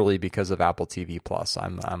particularly because of Apple TV Plus,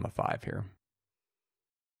 I'm a 5 here.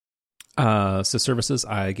 So services,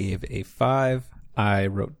 I gave a 5. I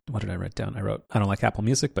wrote, what did I write down? I wrote, I don't like Apple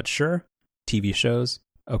Music, but sure. TV shows,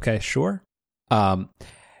 okay, sure.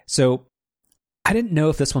 So I didn't know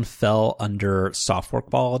if this one fell under software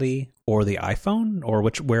quality or the iPhone or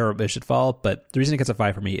where it should fall, but the reason it gets a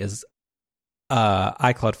 5 for me is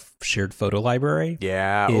iCloud shared photo library.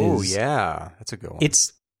 Yeah. Oh, yeah. That's a good one.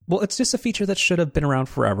 It's just a feature that should have been around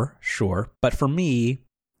forever, sure. But for me,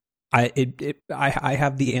 I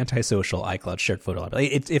have the antisocial iCloud shared photo library.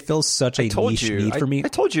 It feels such a niche need for me. I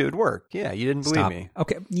told you it'd work. Yeah, you didn't believe me.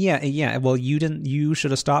 Okay. Yeah. Well, you didn't. You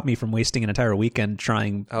should have stopped me from wasting an entire weekend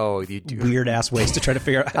trying weird ass ways to try to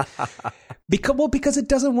figure out. Because it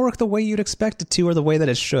doesn't work the way you'd expect it to, or the way that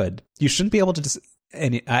it should. You shouldn't be able to just.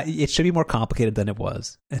 And it should be more complicated than it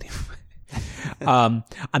was. Anyway. I'm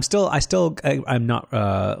still annoyed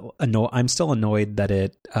that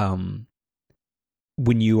it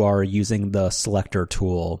when you are using the selector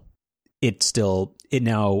tool, it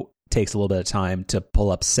now takes a little bit of time to pull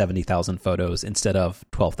up 70,000 photos instead of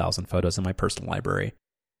 12,000 photos in my personal library,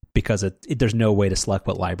 because there's no way to select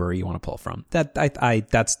what library you want to pull from.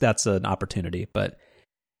 That's an opportunity. But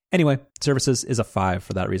anyway, services is a 5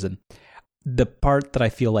 for that reason. The part that I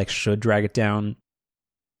feel like should drag it down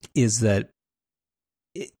is that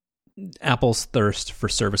Apple's thirst for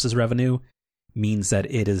services revenue means that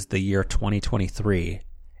it is the year 2023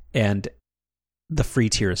 and the free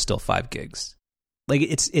tier is still 5 gigs. Like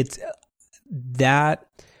it's that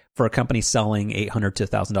for a company selling $800 to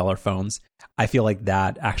 $1,000 phones, I feel like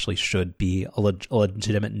that actually should be a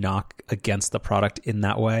legitimate knock against the product in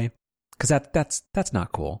that way, because that's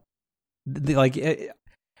not cool.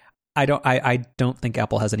 I don't think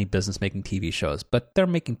Apple has any business making TV shows, but they're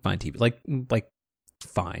making fine TV. Like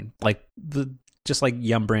fine. Just like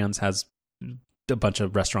Yum Brands has a bunch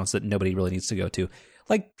of restaurants that nobody really needs to go to.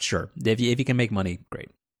 Like, sure, if you can make money, great.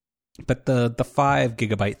 But the 5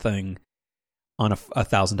 gigabyte thing on a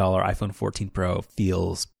 $1,000 iPhone 14 Pro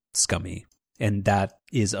feels scummy, and that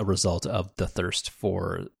is a result of the thirst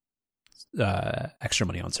for extra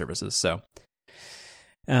money on services. So,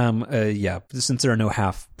 yeah, since there are no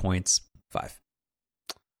half points, 5.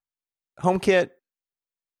 HomeKit,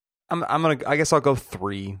 I guess I'll go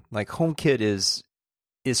 3. Like, HomeKit is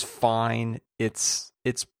fine. It's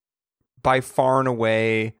by far and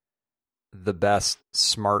away the best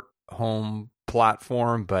smart home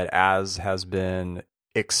platform, but as has been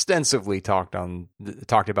extensively talked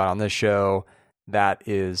about on this show, that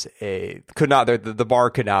is the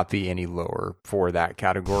bar could not be any lower for that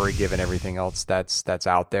category given everything else that's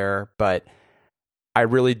out there. But I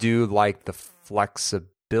really do like the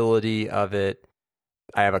flexibility of it.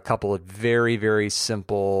 I have a couple of very, very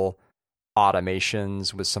simple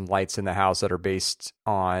automations with some lights in the house that are based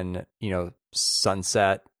on,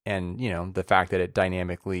 sunset, and, the fact that it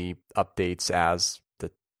dynamically updates as the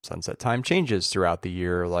sunset time changes throughout the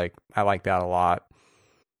year. Like, I like that a lot.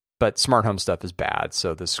 But smart home stuff is bad,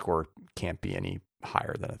 so the score can't be any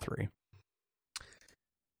higher than a 3.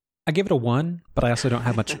 I give it a 1, but I also don't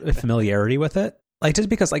have much familiarity with it. Like, just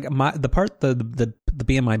because like the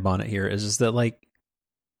bee in my bonnet here is that like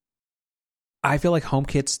I feel like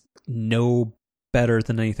HomeKits know better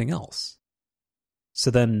than anything else.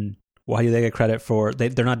 So then why do they get credit for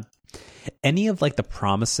they're not any of like the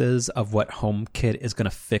promises of what HomeKit is going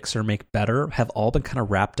to fix or make better have all been kind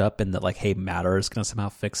of wrapped up in that like, hey, Matter is going to somehow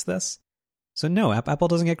fix this. So no, Apple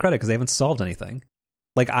doesn't get credit because they haven't solved anything.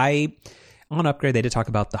 Like on Upgrade, they did talk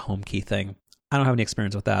about the HomeKey thing. I don't have any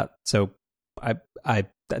experience with that. So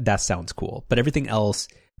that sounds cool. But everything else,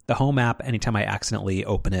 the Home app, anytime I accidentally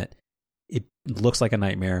open it, it looks like a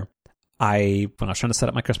nightmare. When I was trying to set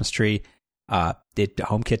up my Christmas tree,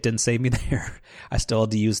 HomeKit didn't save me there. I still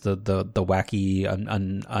had to use the wacky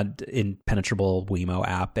impenetrable Wemo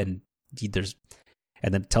app, and then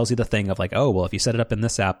it tells you the thing of like, oh well, if you set it up in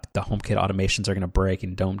this app, the HomeKit automations are going to break,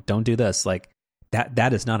 and don't do this. Like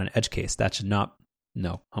that is not an edge case. That should not.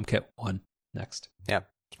 No, HomeKit 1 next. Yeah,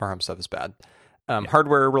 smart home stuff is bad.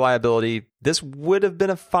 Hardware reliability, this would have been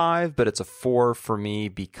a 5, but it's a 4 for me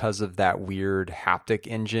because of that weird haptic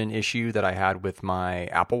engine issue that I had with my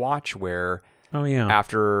Apple Watch, where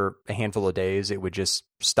after a handful of days, it would just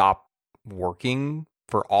stop working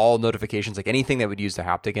for all notifications, like anything that would use the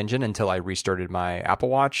haptic engine until I restarted my Apple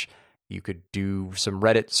Watch. You could do some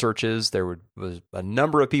Reddit searches. There was a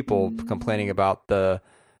number of people complaining about the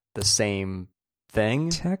same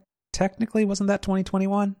thing. Technically, wasn't that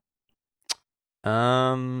 2021?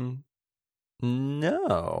 No,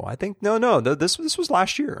 I think no. This was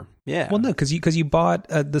last year. Yeah. Well, no, because you bought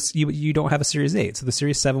this. You don't have a Series 8, so the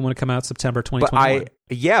Series 7 would have come out September 2021.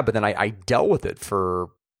 But then I dealt with it for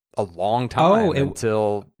a long time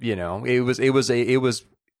until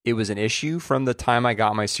it was an issue from the time I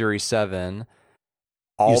got my Series 7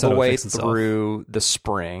 all the way through the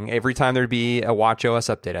spring. Every time there'd be a WatchOS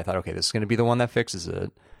update, I thought, okay, this is going to be the one that fixes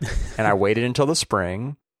it, and I waited until the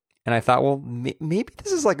spring. And I thought, well, maybe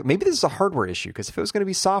this is a hardware issue, because if it was going to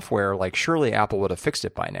be software, like surely Apple would have fixed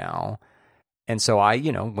it by now. And so I,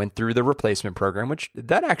 went through the replacement program, which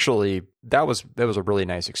that was a really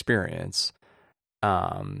nice experience.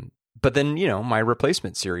 But then, my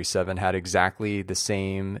replacement Series 7 had exactly the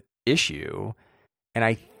same issue. And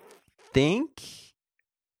I think,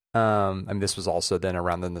 this was also then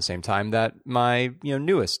around the same time that my,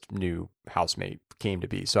 new housemate came to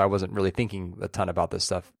be. So I wasn't really thinking a ton about this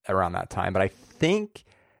stuff around that time, but I think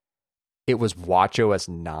it was WatchOS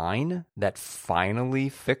 9 that finally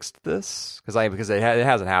fixed this, because it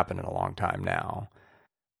hasn't happened in a long time now.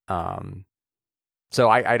 So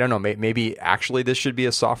I don't know, maybe actually this should be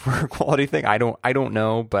a software quality thing. I don't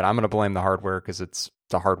know, but I'm going to blame the hardware because it's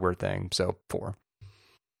a hardware thing. So 4.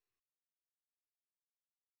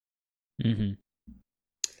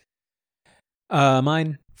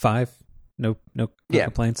 Mine 5. No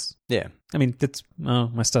complaints. Yeah. I mean,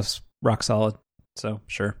 my stuff's rock solid, so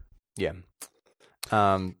sure. Yeah.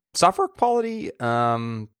 Software quality,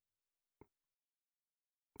 I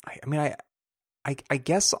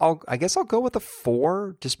guess I'll go with a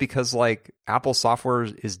 4, just because like Apple software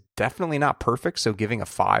is definitely not perfect, so giving a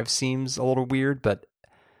 5 seems a little weird, but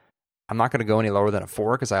I'm not going to go any lower than a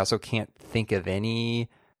 4 because I also can't think of any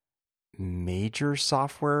major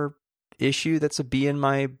software issue that's a bee in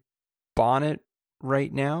my bonnet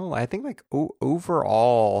right now. I think like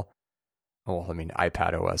overall,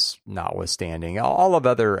 iPadOS notwithstanding, all of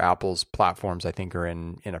other Apple's platforms I think are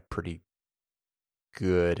in a pretty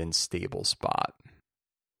good and stable spot.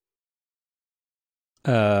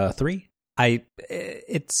 3.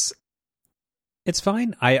 It's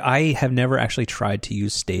fine. I have never actually tried to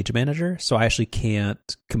use Stage Manager, so I actually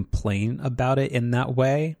can't complain about it in that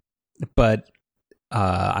way. But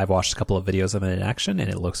I've watched a couple of videos of it in action, and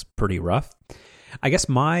it looks pretty rough. I guess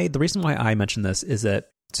the reason why I mention this is that,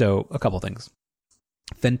 so a couple of things.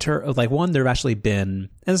 Ventura, like one, there have actually been,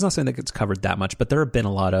 and it's not something that gets covered that much, but there have been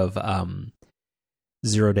a lot of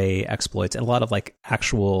zero-day exploits and a lot of like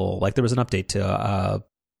actual, like there was an update to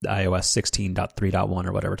iOS 16.3.1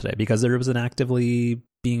 or whatever today, because there was an actively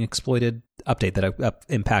being exploited update that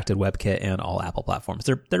impacted WebKit and all Apple platforms.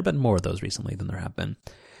 There have been more of those recently than there have been.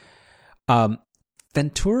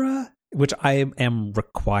 Ventura, which I am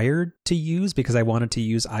required to use because I wanted to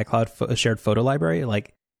use iCloud shared photo library,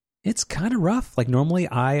 like it's kind of rough. Like normally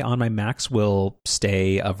on my Macs will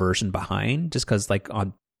stay a version behind just because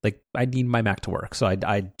I need my Mac to work. So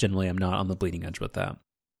I generally am not on the bleeding edge with that.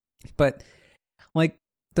 But like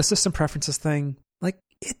the system preferences thing, like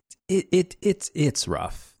it's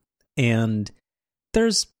rough. And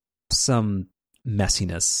there's some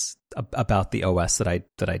messiness about the OS that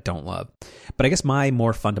I don't love. But I guess my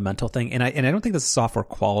more fundamental thing, and I don't think this is software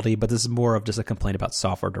quality, but this is more of just a complaint about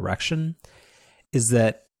software direction, is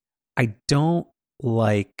that I don't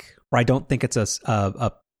like, or I don't think it's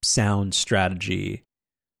a sound strategy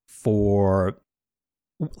for,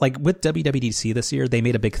 like, with WWDC this year, they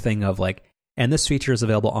made a big thing of like, and this feature is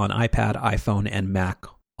available on iPad, iPhone, and Mac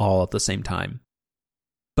all at the same time.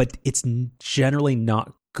 But it's generally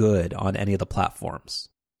not good on any of the platforms.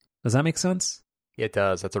 Does that make sense? It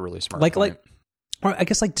does. That's a really smart point. Or I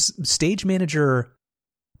guess like Stage Manager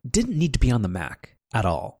didn't need to be on the Mac at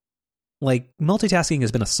all. Like, multitasking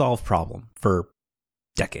has been a solved problem for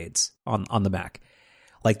decades on the Mac.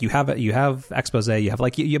 Like, you have Expose, you have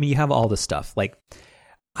like you have all this stuff. Like,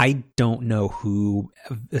 I don't know who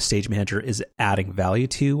a Stage Manager is adding value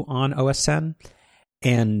to on OS X,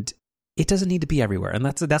 and it doesn't need to be everywhere. And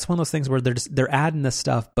that's one of those things where they're adding this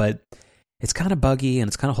stuff, but it's kind of buggy and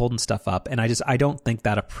it's kind of holding stuff up. And I don't think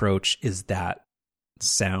that approach is that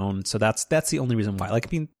sound. So that's the only reason why. Like, I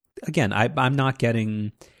mean, again, I'm not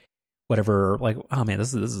getting whatever, like, oh man,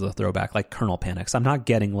 this is a throwback, like kernel panics. I'm not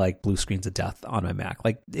getting like blue screens of death on my Mac.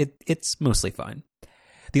 Like, it's mostly fine.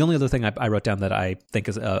 The only other thing I wrote down that I think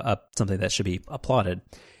is something that should be applauded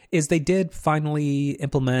is they did finally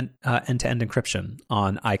implement end-to-end encryption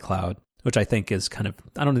on iCloud, which I think is kind of,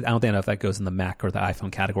 I don't know if that goes in the Mac or the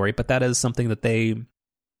iPhone category, but that is something that they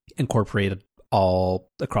incorporated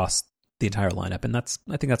all across the entire lineup, and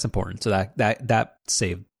I think that's important. So that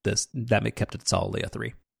saved this, that kept it solidly a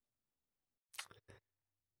 3.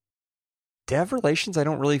 Dev relations, I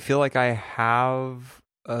don't really feel like I have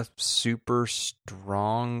a super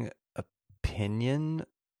strong opinion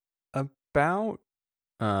about.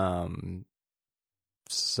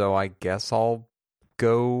 So I guess I'll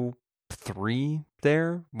go 3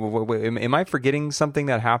 there. Am I forgetting something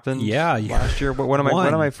that happened last year? What am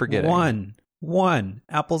I forgetting? One.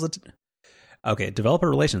 Okay, developer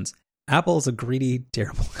relations. Apple is a greedy,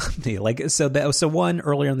 terrible company. Like, so one,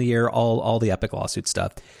 earlier in the year, all the Epic lawsuit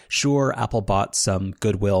stuff. Sure, Apple bought some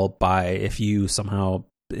goodwill by, if you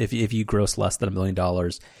gross less than $1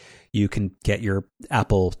 million, you can get your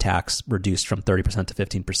Apple tax reduced from 30% to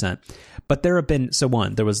 15%. But there have been,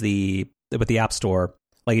 there was with the App Store,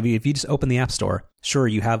 like if you just open the App Store, sure,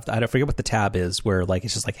 you have, I don't forget what the tab is, where like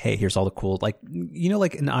it's just like, hey, here's all the cool, like,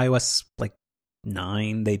 like in iOS like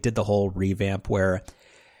 9, they did the whole revamp where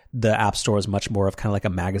the App Store is much more of kind of like a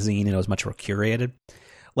magazine, and it was much more curated.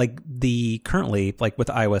 Like currently, like with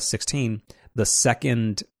iOS 16, the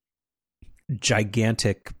second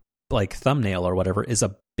gigantic like thumbnail or whatever is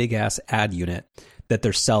a big ass ad unit that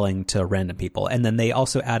they're selling to random people. And then they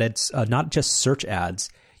also added not just search ads,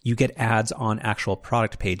 you get ads on actual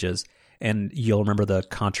product pages. And you'll remember the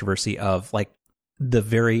controversy of like the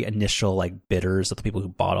very initial like bidders of the people who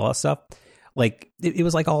bought all that stuff. Like it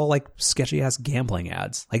was like all like sketchy ass gambling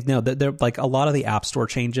ads. Like, no, they're like, a lot of the App Store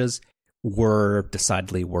changes were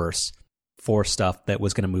decidedly worse for stuff that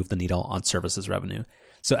was going to move the needle on services revenue.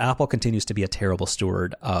 So Apple continues to be a terrible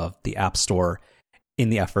steward of the App Store in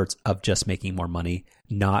the efforts of just making more money,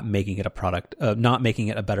 not making it a product, not making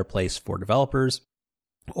it a better place for developers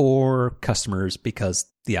or customers, because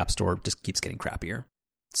the App Store just keeps getting crappier.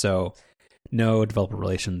 So no, developer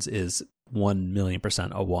relations is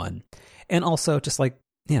 1,000,000% a 1. And also just like,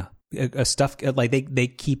 stuff like they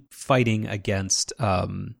keep fighting against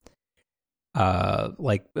of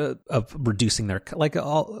reducing their, like,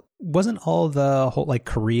 wasn't all the whole like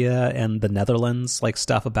Korea and the Netherlands like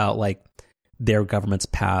stuff about like their government's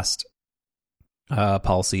past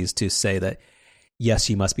policies to say that yes,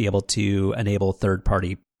 you must be able to enable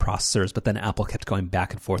third-party processors, but then Apple kept going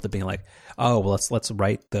back and forth of being like, oh, well, let's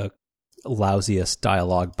write the lousiest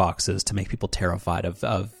dialogue boxes to make people terrified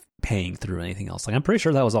of paying through anything else. Like, I'm pretty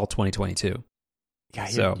sure that was all 2022. Yeah,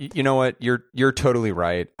 so you know what? You're totally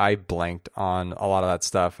right. I blanked on a lot of that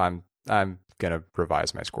stuff. I'm gonna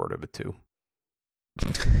revise my score to a 2.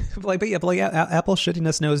 Apple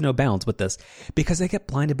shittiness knows no bounds with this, because they get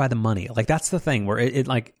blinded by the money. Like, that's the thing where it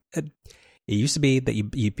used to be that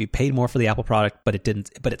you paid more for the Apple product, but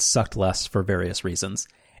it sucked less for various reasons.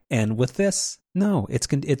 And with this, no, it's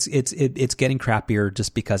getting crappier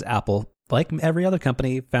just because Apple, like every other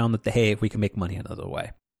company, found that hey, we can make money another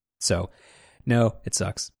way. So no, it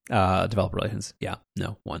sucks. Developer relations,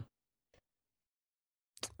 1.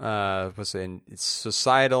 Was in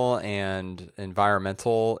societal and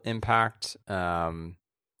environmental impact. I'm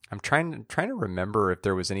trying to remember if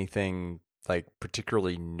there was anything like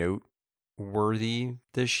particularly noteworthy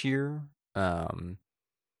this year. I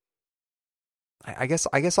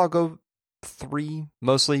guess I'll go 3,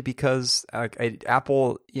 mostly because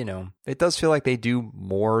Apple, it does feel like they do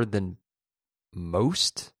more than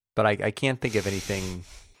most, but I can't think of anything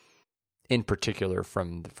in particular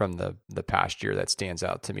from the past year that stands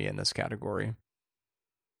out to me in this category.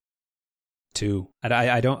 2.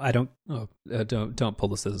 Don't pull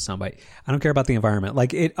this as a soundbite. I don't care about the environment.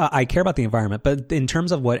 Like I care about the environment, but in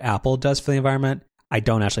terms of what Apple does for the environment, I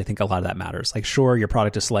don't actually think a lot of that matters. Like, sure, your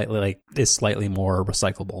product is slightly more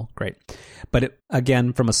recyclable, great, but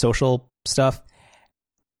again, from a social stuff,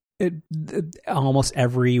 almost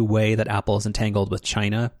every way that Apple is entangled with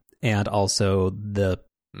China and also the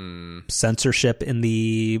censorship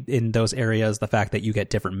in those areas, the fact that you get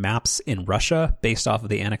different maps in Russia based off of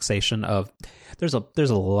the annexation of, there's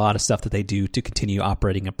a lot of stuff that they do to continue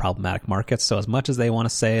operating in problematic markets. So as much as they want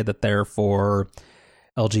to say that they're for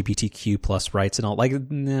LGBTQ plus rights and all, like,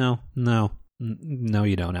 no,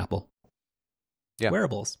 you don't, Apple. Yeah,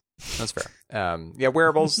 wearables. That's fair.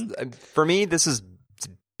 Wearables. For me, this is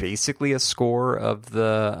basically a score of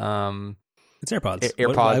the it's AirPods.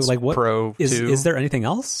 AirPods what Pro 2. Is there anything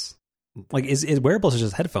else? Like, is wearables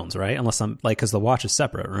just headphones, right? Unless I'm like, because the watch is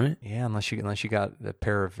separate, right? Yeah, unless you got a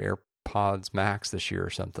pair of AirPods Max this year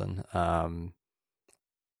or something.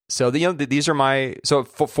 So these are my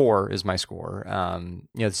 4 is my score.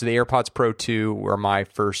 So the AirPods Pro 2 were my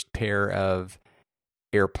first pair of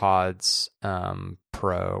AirPods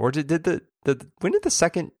Pro. Or when did the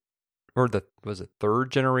second, or was it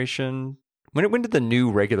third generation? When did the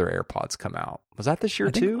new regular AirPods come out? Was that this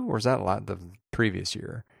year too, or was that the previous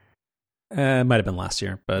year? It might have been last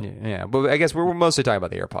year, but yeah. But I guess we're mostly talking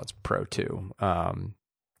about the AirPods Pro 2. So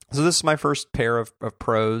this is my first pair of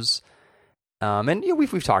Pros. And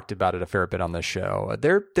we've talked about it a fair bit on this show.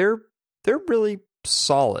 They're really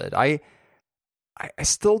solid. I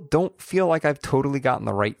still don't feel like I've totally gotten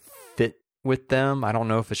the right fit with them. I don't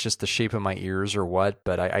know if it's just the shape of my ears or what,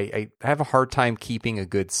 but I have a hard time keeping a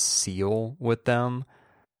good seal with them.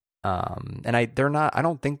 And I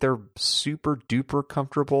don't think they're super duper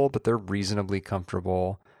comfortable, but they're reasonably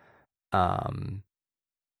comfortable.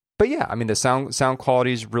 But yeah, I mean, the sound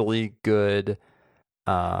quality is really good.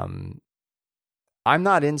 I'm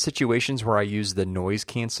not in situations where I use the noise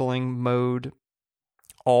canceling mode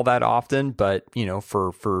all that often, but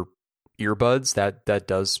for earbuds, that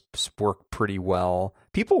does work pretty well.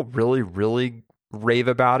 People really, really rave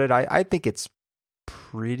about it. I think it's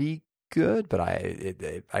pretty good, but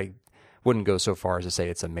I wouldn't go so far as to say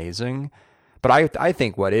it's amazing. But I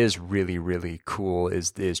think what is really, really cool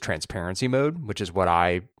is transparency mode, which is what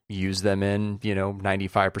I use them in,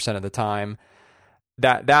 95% of the time.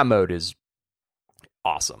 That mode is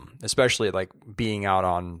awesome, especially like being out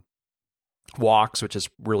on walks, which is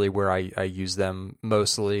really where I use them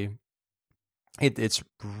mostly. It's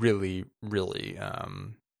really, really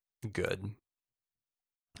good.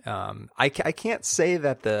 I can't say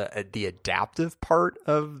that the adaptive part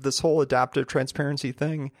of this whole adaptive transparency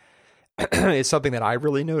thing is something that I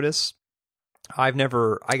really notice. Have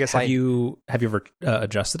you ever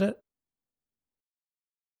adjusted it?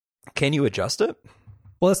 Can you adjust it?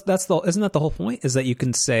 Well, isn't that the whole point? Is that you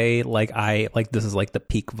can say this is like the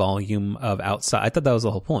peak volume of outside. I thought that was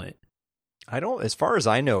the whole point. As far as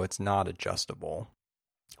I know, it's not adjustable.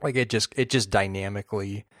 Like it just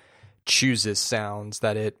dynamically chooses sounds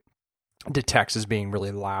that it detects as being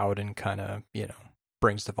really loud and kind of,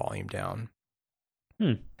 brings the volume down.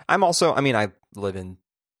 I live in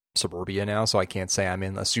suburbia now, so I can't say I'm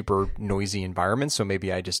in a super noisy environment. So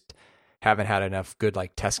maybe I just haven't had enough good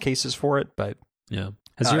test cases for it, but yeah.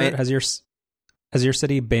 Has your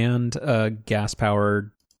city banned gas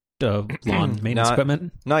powered lawn maintenance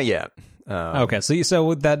equipment? Not yet. Okay,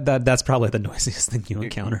 so that's probably the noisiest thing you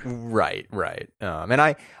encounter. Right. And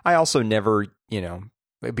I also never,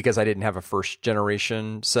 because I didn't have a first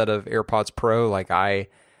generation set of AirPods Pro, I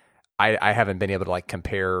haven't been able to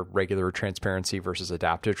compare regular transparency versus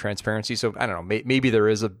adaptive transparency. So I don't know, maybe there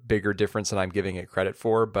is a bigger difference than I'm giving it credit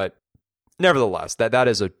for, but nevertheless, that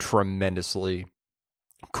is a tremendously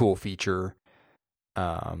cool feature.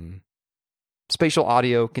 Spatial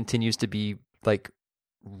audio continues to be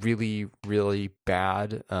really, really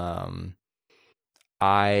bad. So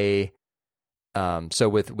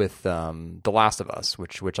with The Last of Us,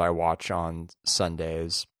 which I watch on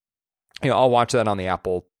Sundays, I'll watch that on the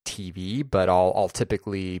Apple TV, but I'll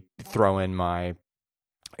typically throw in my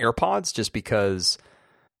AirPods just because,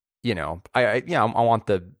 I want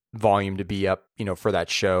the volume to be up, for that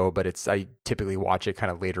show, but I typically watch it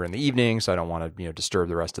kind of later in the evening, so I don't want to, disturb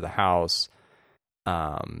the rest of the house.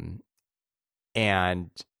 And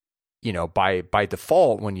by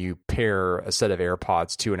default, when you pair a set of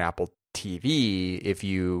AirPods to an Apple TV, if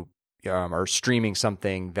you are streaming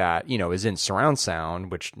something that, is in surround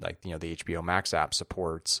sound, which the HBO Max app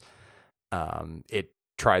supports, it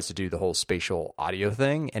tries to do the whole spatial audio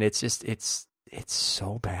thing. And it's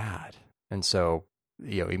so bad. And so,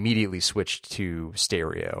 immediately switched to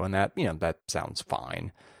stereo, and that, that sounds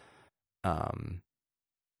fine.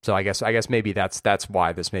 So I guess maybe that's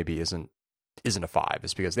why this maybe isn't a 5,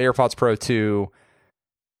 is because the AirPods Pro 2,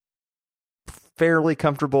 fairly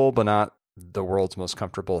comfortable, but not the world's most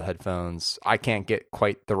comfortable headphones. I can't get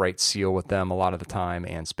quite the right seal with them a lot of the time,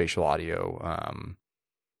 and spatial audio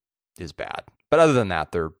is bad. But other than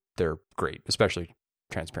that, they're great, especially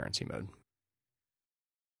transparency mode.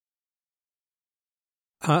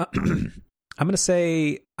 I'm going to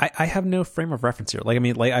say I have no frame of reference here.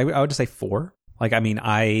 I would just say 4.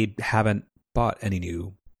 I haven't bought any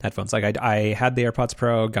new headphones. I had the AirPods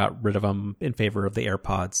Pro, got rid of them in favor of the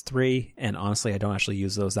AirPods 3, and honestly, I don't actually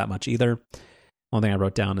use those that much either. One thing I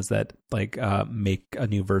wrote down is that make a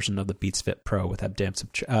new version of the Beats Fit Pro with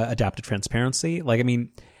adaptive transparency.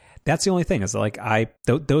 That's the only thing is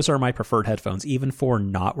those are my preferred headphones, even for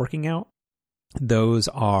not working out. Those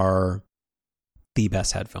are the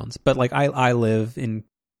best headphones. But I live in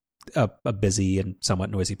a busy and somewhat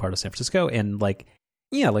noisy part of San Francisco, and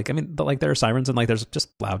there are sirens and there's just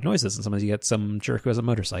loud noises, and sometimes you get some jerk who has a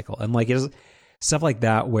motorcycle, and it's stuff like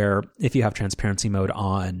that where if you have transparency mode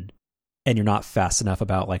on and you're not fast enough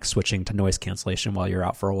about switching to noise cancellation while you're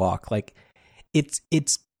out for a walk, it's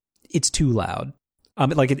too loud.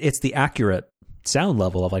 It's the accurate sound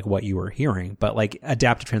level of what you were hearing, but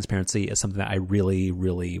adaptive transparency is something that I really,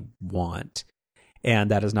 really want.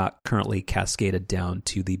 And that is not currently cascaded down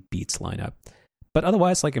to the Beats lineup. But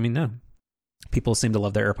otherwise, no. People seem to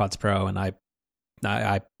love their AirPods Pro, and I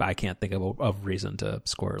can't think of a reason to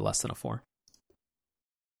score less than a 4.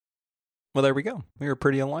 Well, there we go. We were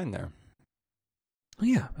pretty aligned there.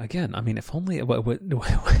 Yeah. Again, if only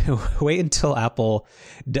wait until Apple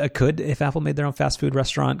if Apple made their own fast food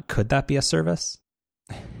restaurant, could that be a service?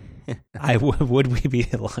 Would we be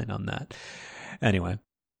aligned on that? Anyway.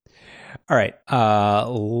 All right,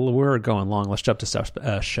 we're going long. Let's jump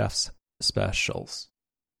to chef's specials.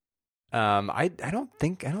 I don't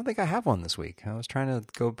think I have one this week. I was trying to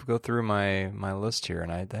go through my list here,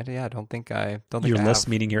 and I don't think your list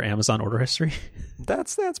meaning your Amazon order history.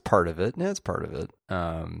 That's part of it. That's part of it.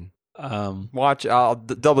 Watch. I'll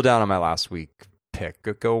double down on my last week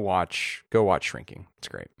pick. Go watch Shrinking. It's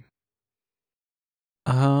great.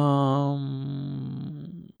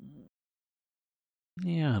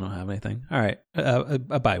 Yeah, I don't have anything. All right,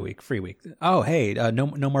 a bye week, free week. Oh, hey, no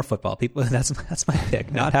more football. People, that's my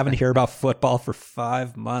pick. Not having to hear about football for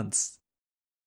 5 months.